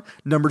Dion.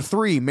 Number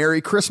 3, Merry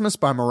Christmas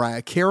by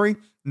Mariah Carey.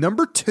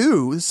 Number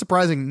 2, this is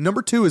surprising,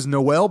 number 2 is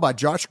Noel by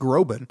Josh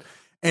Groban.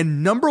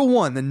 And number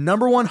 1, the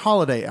number 1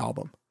 holiday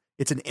album,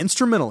 it's an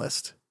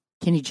instrumentalist.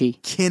 Kenny G.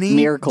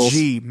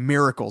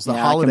 Miracles, the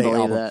holiday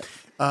album.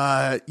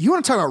 That. You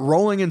want to talk about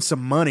rolling in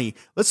some money?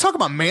 Let's talk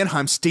about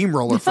Mannheim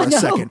Steamroller for a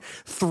second.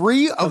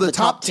 3 of the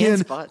top 10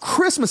 spots.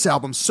 Christmas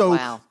albums. So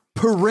wow.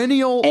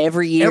 Perennial.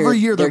 Every year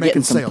they're making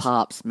getting some sales.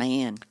 pops,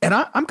 man. And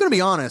I'm going to be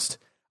honest.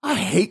 I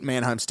hate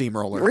Mannheim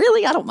Steamroller.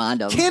 Really? I don't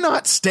mind them.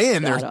 Cannot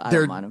stand Yeah, their. I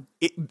don't mind them.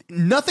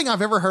 Nothing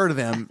I've ever heard of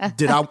them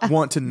did I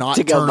want to not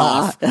To go turn buy.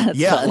 off. That's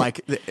Yeah, funny.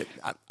 like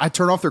I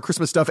turn off their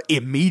Christmas stuff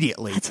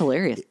immediately. That's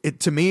hilarious. It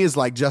to me is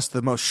like just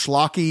the most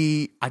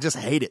schlocky. I just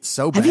hate it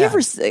so bad. Have you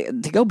ever,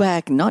 to go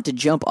back, not to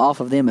jump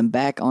off of them and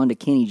back onto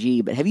Kenny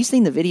G, but have you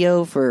seen the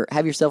video for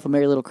Have Yourself a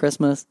Merry Little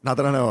Christmas? Not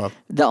that I know of.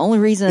 The only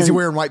reason... Is he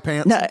wearing white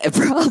pants? No,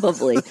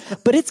 probably.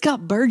 But it's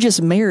got Burgess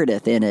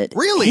Meredith in it.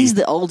 Really? He's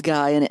the old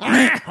guy in it.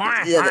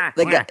 Yeah,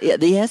 the guy,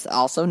 yes,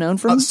 also known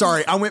from...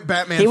 Sorry, I went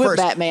Batman He first. went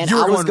Batman. You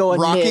were I was going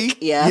Rocky? Nick.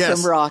 Yeah,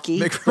 Yes. from Rocky.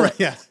 Nick,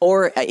 yes.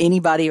 Or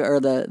anybody, or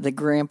the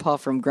grandpa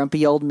from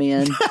Grumpy Old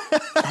Men.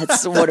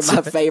 That's one of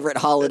my favorite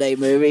holiday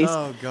movies.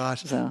 Oh,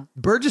 gosh. So.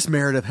 Burgess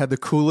Meredith had the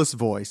coolest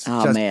voice.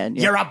 Oh, man.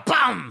 Yeah. You're a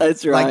bum!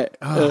 That's right.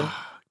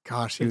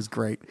 Gosh, he was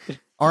great.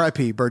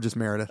 R.I.P. Burgess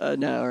Meredith.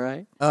 No,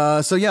 right?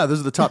 So, yeah, those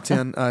are the top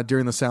 10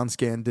 during the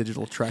SoundScan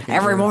digital tracking.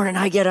 Every era. morning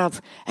I get up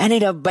and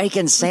eat a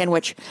bacon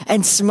sandwich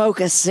and smoke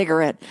a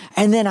cigarette,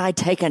 and then I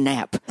take a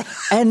nap.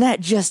 And that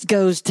just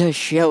goes to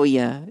show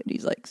you. And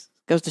he's like,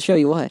 goes to show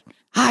you what?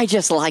 I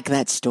just like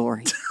that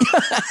story.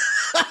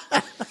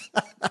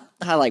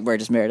 I like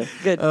Burgess Meredith.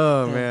 Good.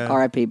 Oh, man.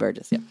 R.I.P.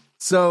 Burgess, yeah.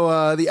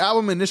 So the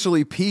album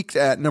initially peaked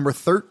at number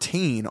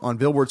 13 on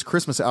Billboard's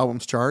Christmas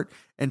albums chart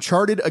and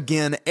charted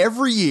again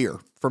every year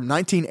from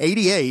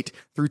 1988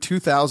 through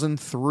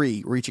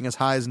 2003, reaching as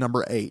high as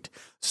number 8.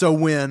 So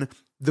when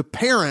the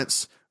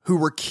parents who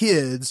were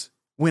kids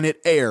when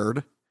it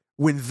aired,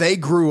 when they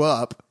grew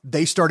up,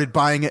 they started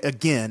buying it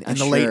again in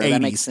the late 80s.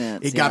 That makes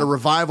sense, It got a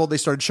revival. They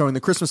started showing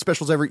the Christmas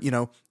specials every Play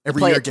year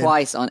it again.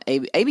 twice on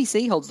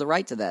ABC holds the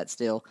right to that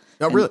still.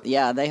 Oh, And, really?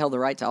 yeah, they hold the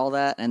right to all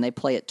that, and they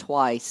play it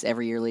twice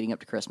every year leading up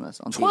to Christmas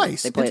on TV.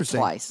 Twice? They play it Interesting.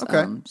 twice.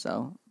 Okay.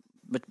 So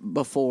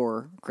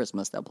before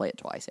Christmas they'll play it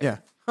twice. Yeah.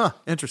 Huh.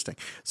 Interesting.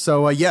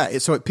 So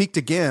so it peaked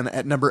again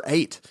at number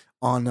 8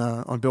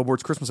 on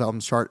Billboard's Christmas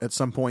albums chart at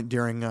some point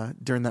during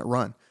that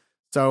run.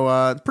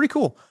 So pretty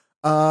cool.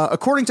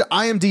 According to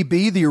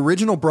IMDb, the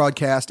original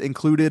broadcast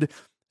included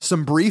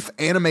some brief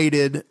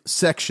animated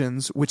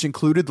sections, which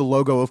included the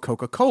logo of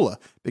Coca-Cola,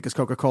 because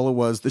Coca-Cola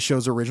was the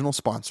show's original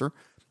sponsor.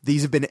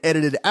 These have been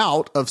edited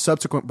out of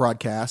subsequent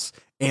broadcasts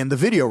and the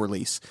video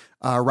release.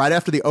 Right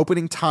after the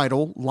opening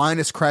title,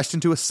 Linus crashed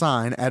into a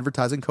sign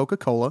advertising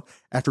Coca-Cola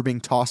after being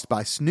tossed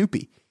by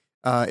Snoopy.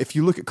 If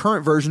you look at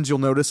current versions, you'll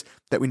notice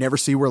that we never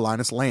see where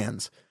Linus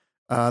lands.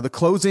 The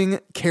closing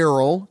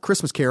carol,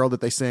 Christmas carol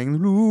that they sing,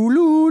 loo,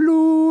 loo,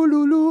 loo,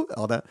 loo, loo,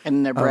 all that.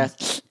 And their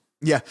breath.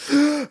 Yeah.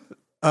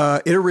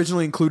 It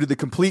originally included the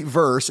complete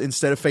verse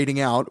instead of fading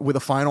out with a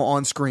final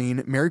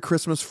on-screen Merry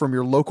Christmas from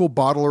your local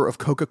bottler of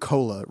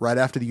Coca-Cola right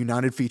after the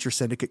United Feature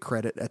Syndicate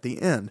credit at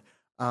the end.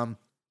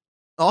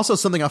 Also,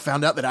 something I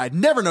found out that I had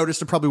never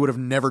noticed and probably would have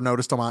never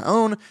noticed on my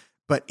own,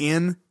 but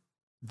in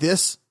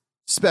this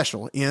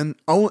special, and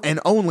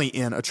only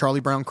in A Charlie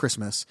Brown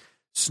Christmas,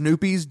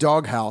 Snoopy's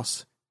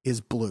doghouse is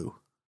blue.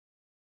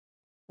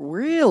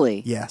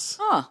 Really? Yes.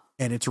 Huh.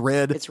 And it's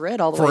red. It's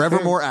red all the way through.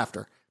 Forevermore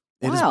after.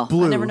 It Wow, is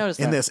blue I never noticed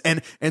in that.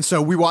 this. And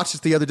so we watched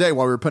it the other day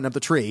while we were putting up the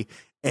tree,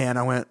 and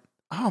I went,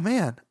 oh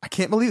man, I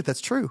can't believe it.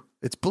 That's true.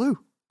 It's blue.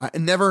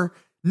 It never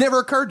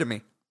occurred to me.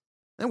 Isn't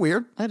that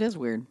weird? That is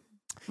weird.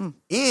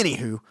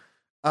 Anywho,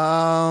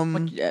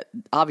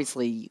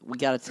 Obviously, we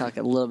got to talk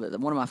a little bit.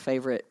 One of my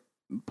favorite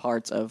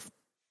parts of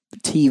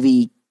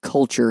TV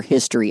culture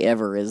history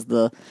ever is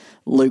the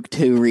Luke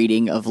 2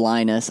 reading of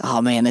Linus.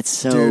 Oh man, it's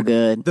so dude,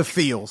 good. The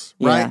feels,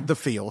 Yeah. right? The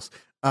feels.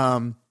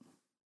 And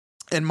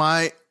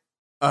my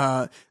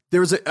there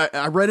was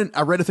I read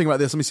a thing about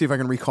this. Let me see if I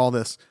can recall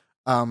this.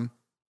 I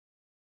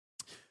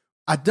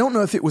don't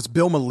know if it was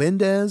Bill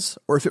Melendez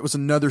or if it was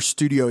another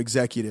studio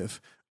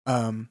executive.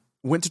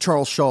 Went to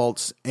Charles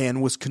Schultz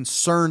and was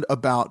concerned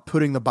about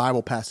putting the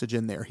Bible passage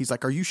in there. He's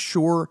like, "Are you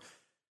sure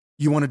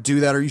you want to do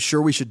that? Are you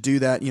sure we should do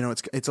that? You know,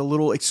 it's a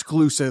little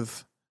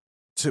exclusive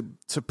to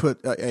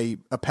put a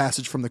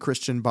passage from the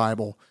Christian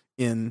Bible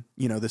in,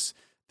 you know, this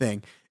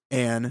thing."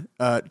 And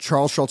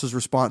Charles Schultz's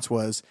response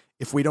was,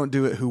 "If we don't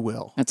do it, who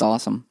will?" That's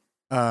awesome.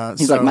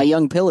 He's like, my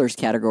young pillars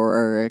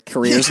category or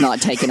career's not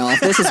taking off.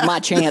 This is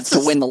my chance to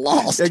win the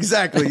Lost.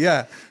 Exactly,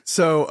 yeah.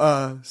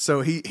 So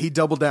he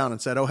doubled down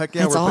and said, "Oh heck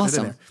yeah, That's we're putting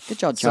awesome. it in there." Good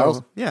job, Charles.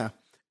 So, yeah,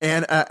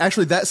 and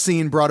actually, that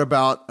scene brought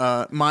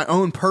about my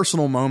own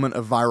personal moment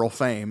of viral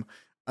fame.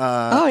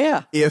 Oh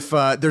yeah. If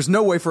there's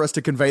no way for us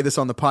to convey this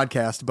on the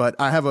podcast, but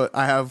I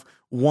have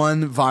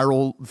one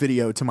viral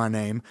video to my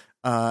name,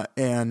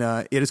 and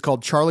it is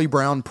called Charlie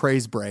Brown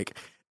Praise Break.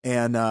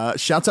 And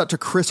shouts out to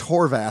Chris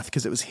Horvath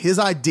because it was his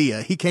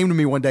idea. He came to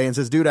me one day and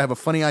says, "Dude, I have a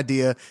funny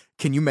idea.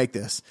 Can you make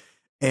this?"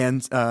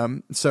 And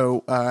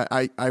so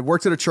I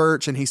worked at a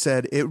church, and he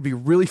said it would be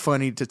really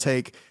funny to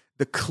take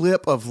the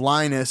clip of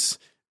Linus,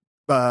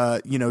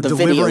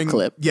 delivering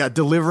clip.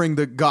 delivering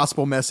the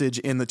gospel message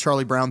in the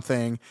Charlie Brown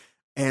thing,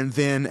 and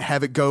then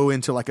have it go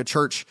into like a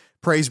church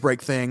praise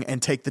break thing,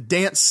 and take the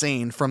dance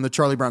scene from the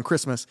Charlie Brown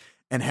Christmas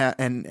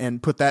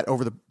and put that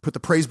over put the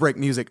praise break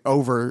music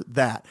over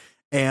that.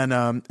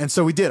 And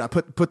so we did. I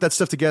put that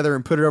stuff together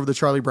and put it over the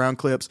Charlie Brown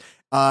clips.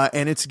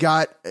 And it's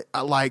got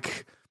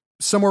like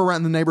somewhere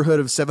around the neighborhood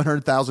of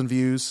 700,000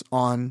 views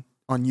on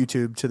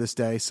YouTube to this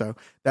day. So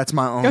that's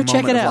my own Go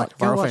check moment it of out. like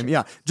Go viral watch fame. it.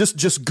 Yeah.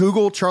 Just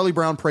Google Charlie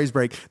Brown Praise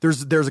Break.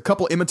 There's a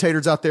couple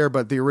imitators out there,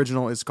 but the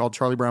original is called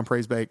Charlie Brown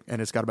Praise Break,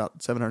 and it's got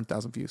about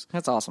 700,000 views.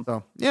 That's awesome.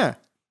 So yeah,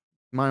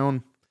 my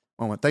own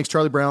moment. Thanks,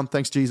 Charlie Brown.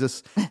 Thanks,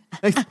 Jesus.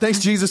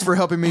 Thanks, Jesus, for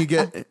helping me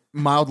get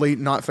mildly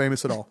not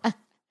famous at all.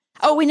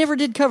 Oh, we never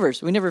did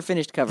covers. We never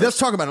finished covers. Let's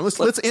talk about it.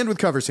 Let's end with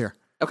covers here.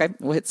 Okay,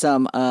 we'll hit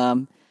some.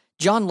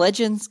 John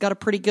Legend's got a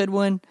pretty good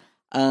one.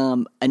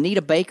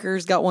 Anita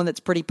Baker's got one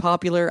that's pretty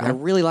popular. I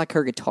really like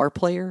her guitar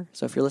player.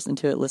 So if you're listening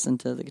to it, listen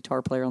to the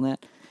guitar player on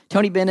that.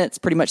 Tony Bennett's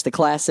pretty much the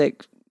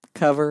classic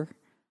cover.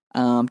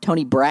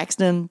 Tony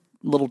Braxton,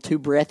 a little too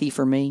breathy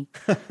for me.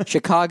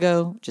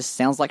 Chicago, just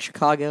sounds like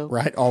Chicago.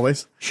 Right,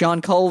 always. Sean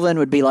Colvin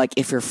would be like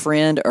if your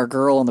friend or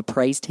girl on the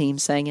praise team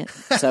sang it.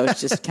 So it's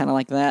just kind of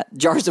like that.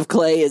 Jars of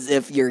Clay is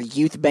if your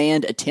youth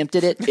band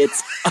attempted it.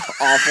 It's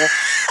awful.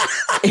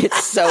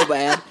 It's so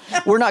bad.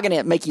 We're not going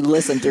to make you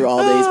listen through all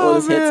these. We'll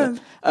just hit some.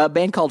 A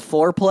band called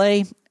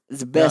Foreplay is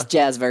the best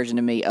jazz version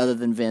of me other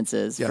than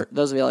Vince's. Yeah. For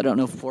those of y'all that don't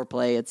know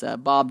Foreplay, it's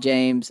Bob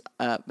James,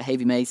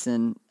 Harvey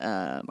Mason,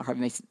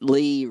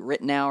 Lee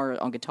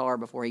Rittenauer on guitar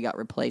before he got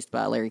replaced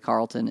by Larry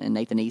Carlton and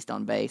Nathan East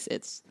on bass.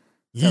 It's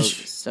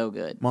so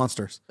good.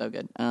 Monsters. So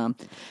good. Do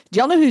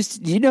y'all know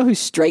do you know who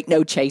Straight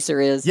No Chaser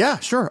is? Yeah,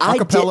 sure. I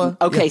Acapella.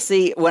 didn't. Okay, Yeah.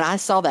 see, when I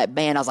saw that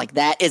band, I was like,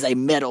 that is a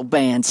metal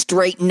band.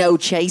 Straight No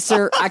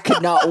Chaser. I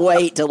could not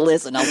wait to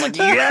listen. I was like,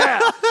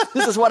 yeah,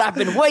 this is what I've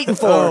been waiting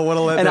for. Oh, what a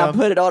letdown. And I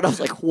put it on. I was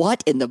like,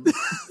 what in the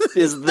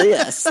is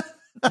this?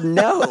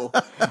 No.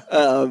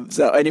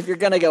 And if you're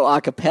gonna go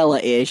a cappella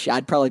ish,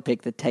 I'd probably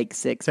pick the Take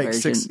 6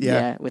 version.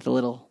 Yeah, with the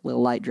little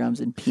light drums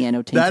and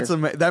piano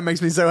tinker. That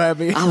makes me so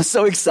happy. I was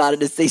so excited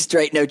to see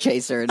Straight No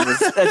Chaser.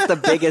 That's the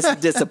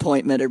biggest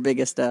disappointment or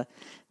biggest I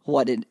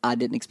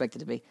didn't expect it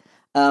to be.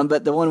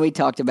 But the one we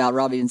talked about,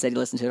 Robbie even said he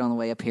listened to it on the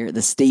way up here,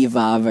 the Steve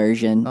Vai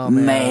version. Oh,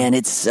 man,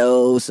 it's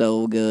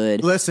so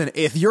good. Listen,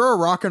 if you're a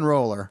rock and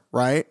roller,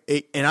 right,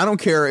 and I don't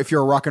care if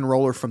you're a rock and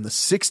roller from the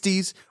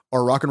 60s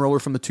or a rock and roller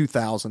from the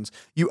 2000s,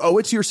 you owe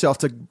it to yourself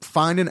to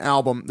find an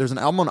album. There's an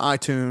album on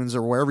iTunes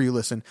or wherever you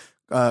listen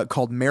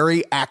called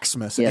Merry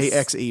Xmas, yes.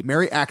 AXE,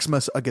 Merry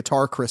Xmas, A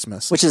Guitar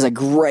Christmas. Which is a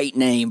great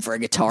name for a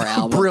guitar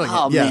album. Brilliant.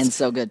 Oh, yes. man,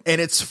 so good. And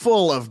it's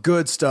full of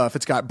good stuff.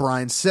 It's got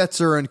Brian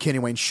Setzer and Kenny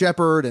Wayne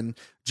Shepherd and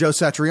Joe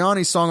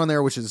Satriani's song on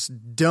there, which is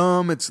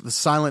dumb. It's the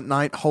Silent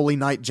Night, Holy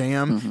Night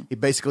Jam. Mm-hmm. He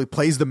basically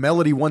plays the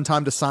melody one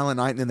time to Silent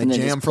Night, and then they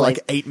jam for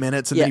like 8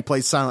 minutes, and then he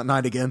plays Silent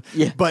Night again.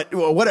 Yeah. But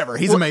whatever.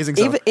 He's amazing.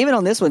 Even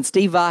on this one,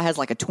 Steve Vai has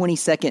like a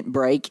 20-second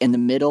break in the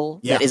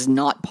middle that is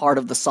not part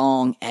of the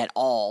song at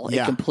all.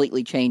 Yeah. It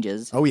completely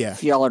changes. Oh, yeah.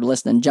 If y'all are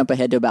listening, jump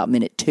ahead to about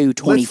minute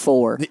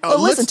 2:24.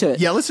 Listen to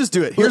it. Yeah, let's just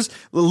do it. Here's a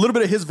little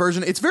bit of his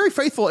version. It's very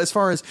faithful as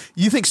far as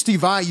you think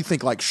Steve Vai, you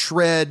think like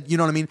shred, you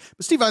know what I mean?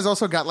 But Steve Vai's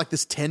also got like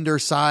this tender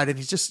side, and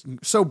he's just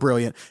so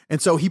brilliant.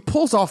 And so he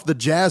pulls off the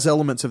jazz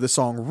elements of this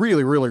song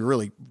really, really,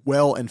 really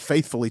well and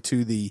faithfully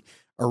to the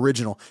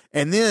original.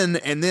 And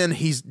then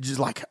he's just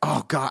like,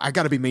 oh God, I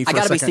got to be me for a second.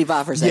 I got to be Steve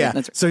Vai for a second. Yeah.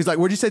 That's right. So he's like,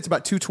 what did you say? It's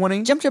about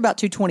 220? Jump to about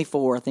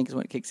 2:24, I think is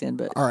when it kicks in.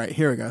 But all right,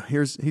 here we go.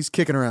 He's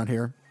kicking around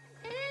here.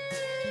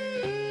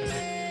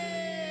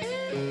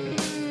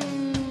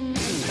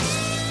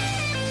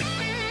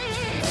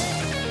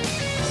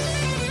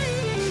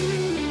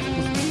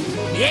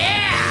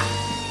 Yeah!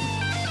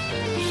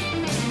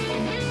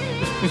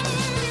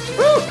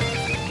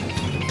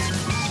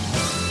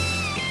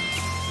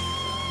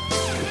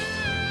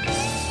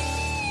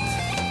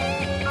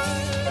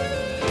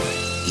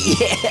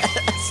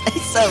 yes,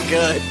 it's so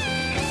good.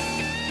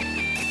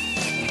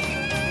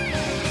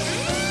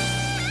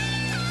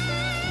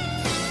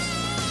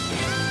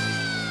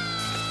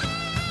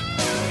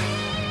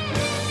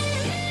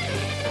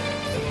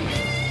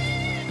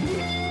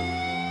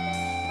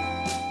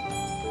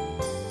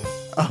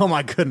 Oh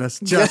my goodness.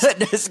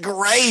 Goodness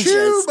gracious.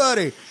 Shoo,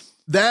 buddy.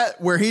 That,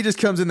 where he just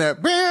comes in there,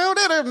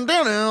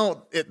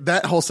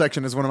 that whole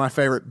section is one of my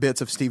favorite bits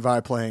of Steve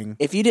Vai playing.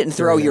 If you didn't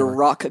throw your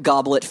rock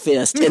goblet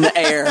fist in the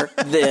air,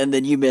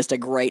 then you missed a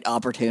great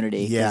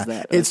opportunity.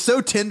 Yeah. It's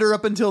so tender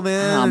up until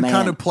then, and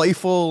kind of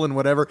playful and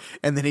whatever.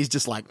 And then he's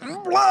just like,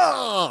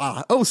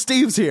 blah. Oh,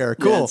 Steve's here.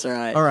 Cool. That's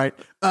right. All right.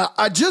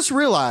 I just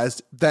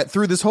realized that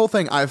through this whole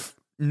thing, I've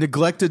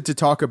neglected to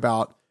talk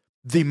about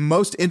the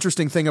most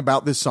interesting thing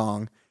about this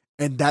song.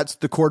 And that's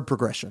the chord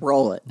progression.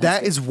 Roll it.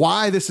 That is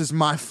why this is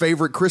my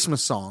favorite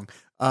Christmas song.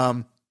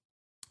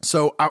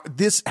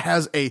 This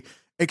has a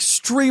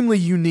extremely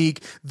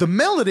unique. The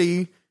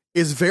melody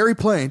is very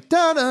plain.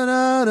 That's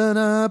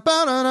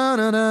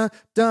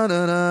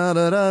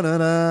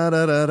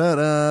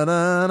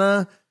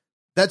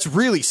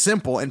really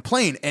simple and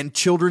plain, and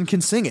children can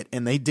sing it,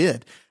 and they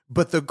did.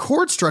 But the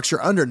chord structure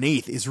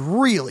underneath is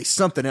really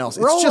something else.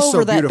 It's just so beautiful.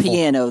 Roll over that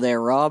piano there,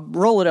 Rob.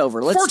 Roll it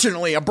over.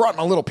 Fortunately, I brought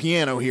my little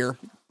piano here.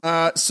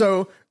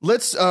 So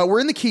let's, we're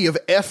in the key of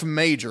F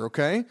major,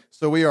 okay?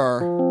 So we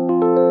are,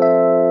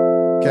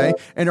 okay?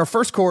 And our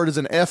first chord is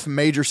an F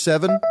major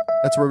 7.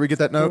 That's where we get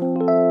that note.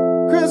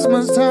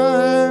 Christmas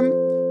time.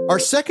 Our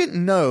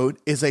second note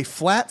is a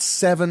flat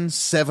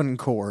 7/7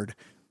 chord,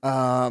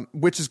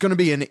 which is going to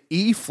be an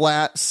E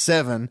flat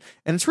 7.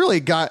 And it's really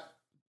got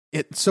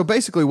it. So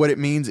basically what it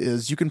means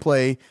is you can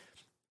play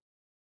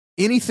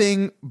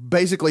anything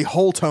basically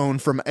whole tone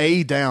from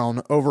A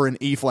down over an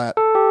E flat.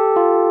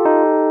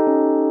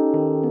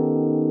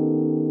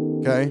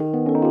 Okay.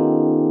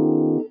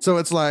 So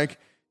it's like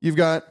you've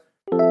got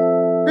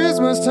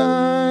Christmas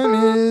time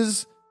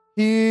is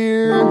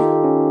here.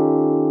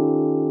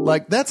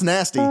 Like that's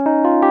nasty.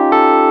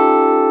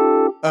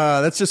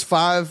 That's just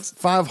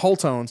five whole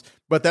tones,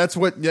 but that's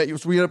what we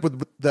end up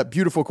with that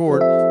beautiful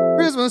chord.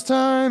 Christmas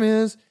time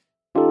is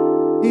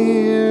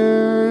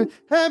here,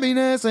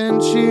 happiness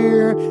and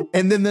cheer.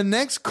 And then the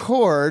next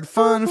chord,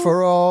 fun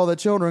for all the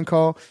children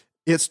call,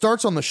 it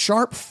starts on the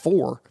sharp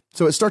 4.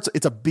 So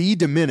it's a B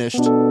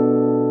diminished.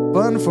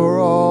 Fun for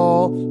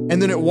all.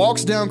 And then it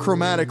walks down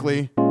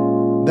chromatically.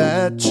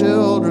 That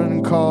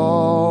children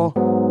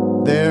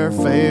call their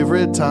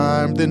favorite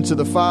time. Then to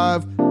the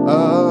 5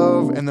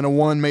 of, and then a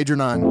 1 major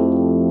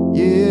 9.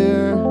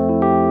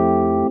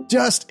 Yeah.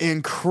 Just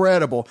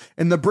incredible.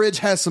 And the bridge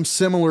has some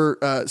similar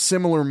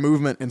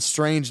movement and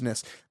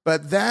strangeness.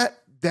 But that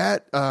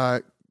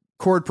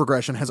chord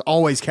progression has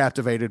always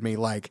captivated me.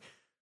 Like,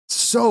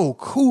 so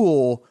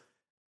cool.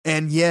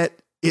 And yet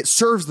it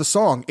serves the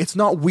song. It's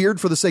not weird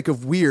for the sake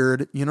of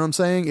weird. You know what I'm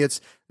saying? It's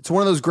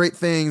one of those great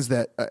things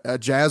that a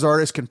jazz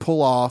artist can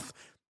pull off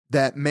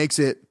that makes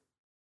it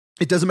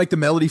doesn't make the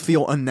melody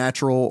feel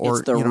unnatural or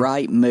it's the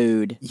right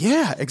mood.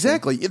 Yeah,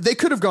 exactly. They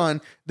could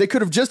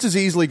have just as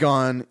easily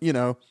gone,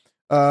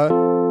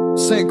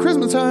 saying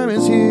Christmas time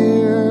is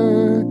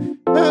here,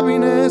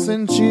 happiness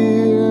and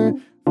cheer,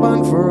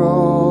 fun for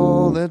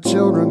all that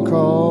children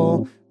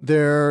call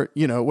their,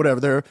 whatever,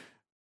 their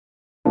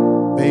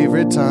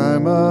favorite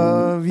time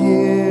of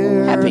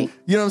year. Happy.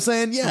 You know what I'm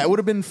saying? Yeah, it would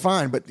have been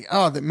fine, but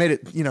that made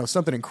it,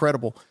 something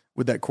incredible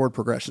with that chord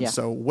progression. Yeah.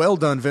 So well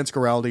done, Vince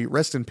Guaraldi.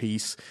 Rest in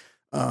peace.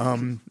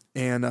 And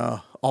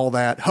all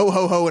that. Ho,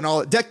 ho, ho, and all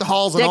that. Deck the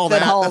halls and all that.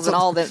 Deck the halls That's and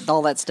what-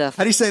 all that stuff.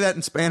 How do you say that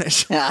in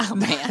Spanish? Oh,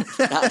 man.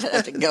 I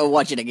have to go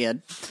watch it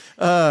again.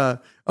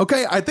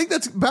 Okay, I think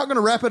that's about going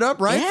to wrap it up,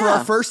 right? For Yeah.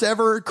 our first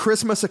ever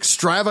Christmas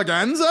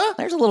extravaganza.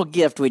 There's a little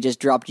gift we just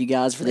dropped you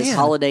guys for this Man.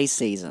 holiday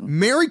season.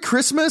 Merry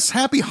Christmas,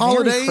 Happy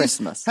Holidays,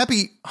 Christmas.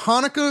 Happy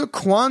Hanukkah,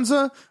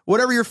 Kwanzaa,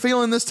 whatever you're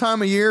feeling this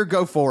time of year,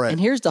 go for it. And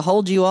here's to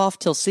hold you off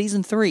till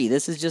season 3.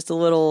 This is just a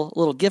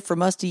little gift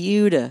from us to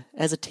you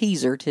as a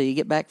teaser till you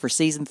get back for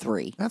season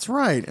 3. That's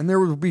right. And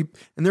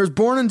there's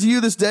born unto you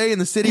this day in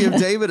the city of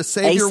David a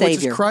Savior,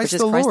 which is Christ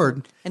the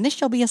Lord. And this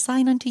shall be a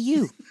sign unto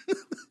you.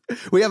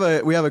 We have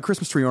a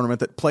Christmas tree ornament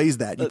that plays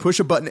that. You push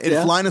a button,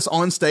 it's Linus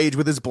on stage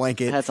with his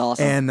blanket. That's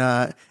awesome.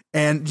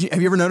 And have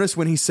you ever noticed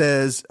when he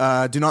says,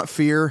 "Do not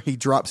fear," he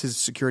drops his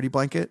security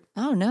blanket?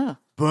 Oh, no.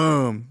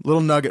 Boom!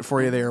 Little nugget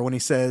for you there. When he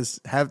says,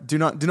 "Do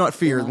not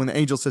fear," when the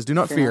angel says, "Do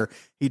not fear,"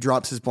 he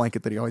drops his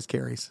blanket that he always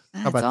carries.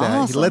 How about that? He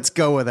awesome. lets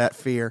go of that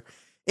fear.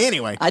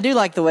 Anyway, I do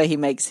like the way he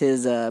makes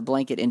his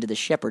blanket into the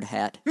shepherd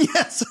hat.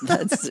 yes,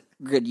 That's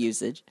good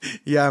usage.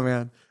 yeah,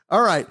 man.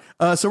 All right,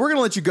 so we're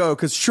gonna let you go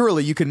because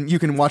surely you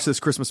can watch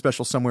this Christmas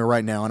special somewhere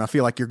right now, and I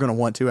feel like you're gonna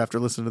want to after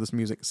listening to this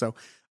music. So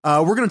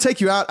we're gonna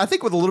take you out. I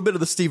think with a little bit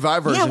of the Steve Vai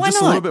version, why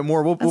just not? a little bit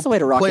more. We'll That's the way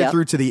to rock play it out.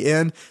 through to the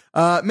end.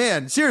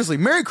 Man, seriously,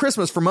 Merry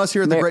Christmas from us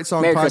here at the Great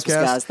Song Merry Podcast. Christmas,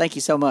 guys. Thank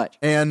you so much.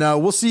 And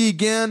we'll see you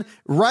again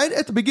right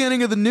at the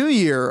beginning of the new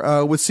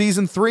year with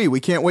season 3. We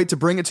can't wait to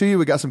bring it to you.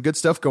 We got some good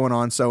stuff going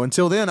on. So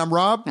until then, I'm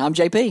Rob. I'm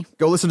JP.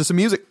 Go listen to some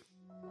music.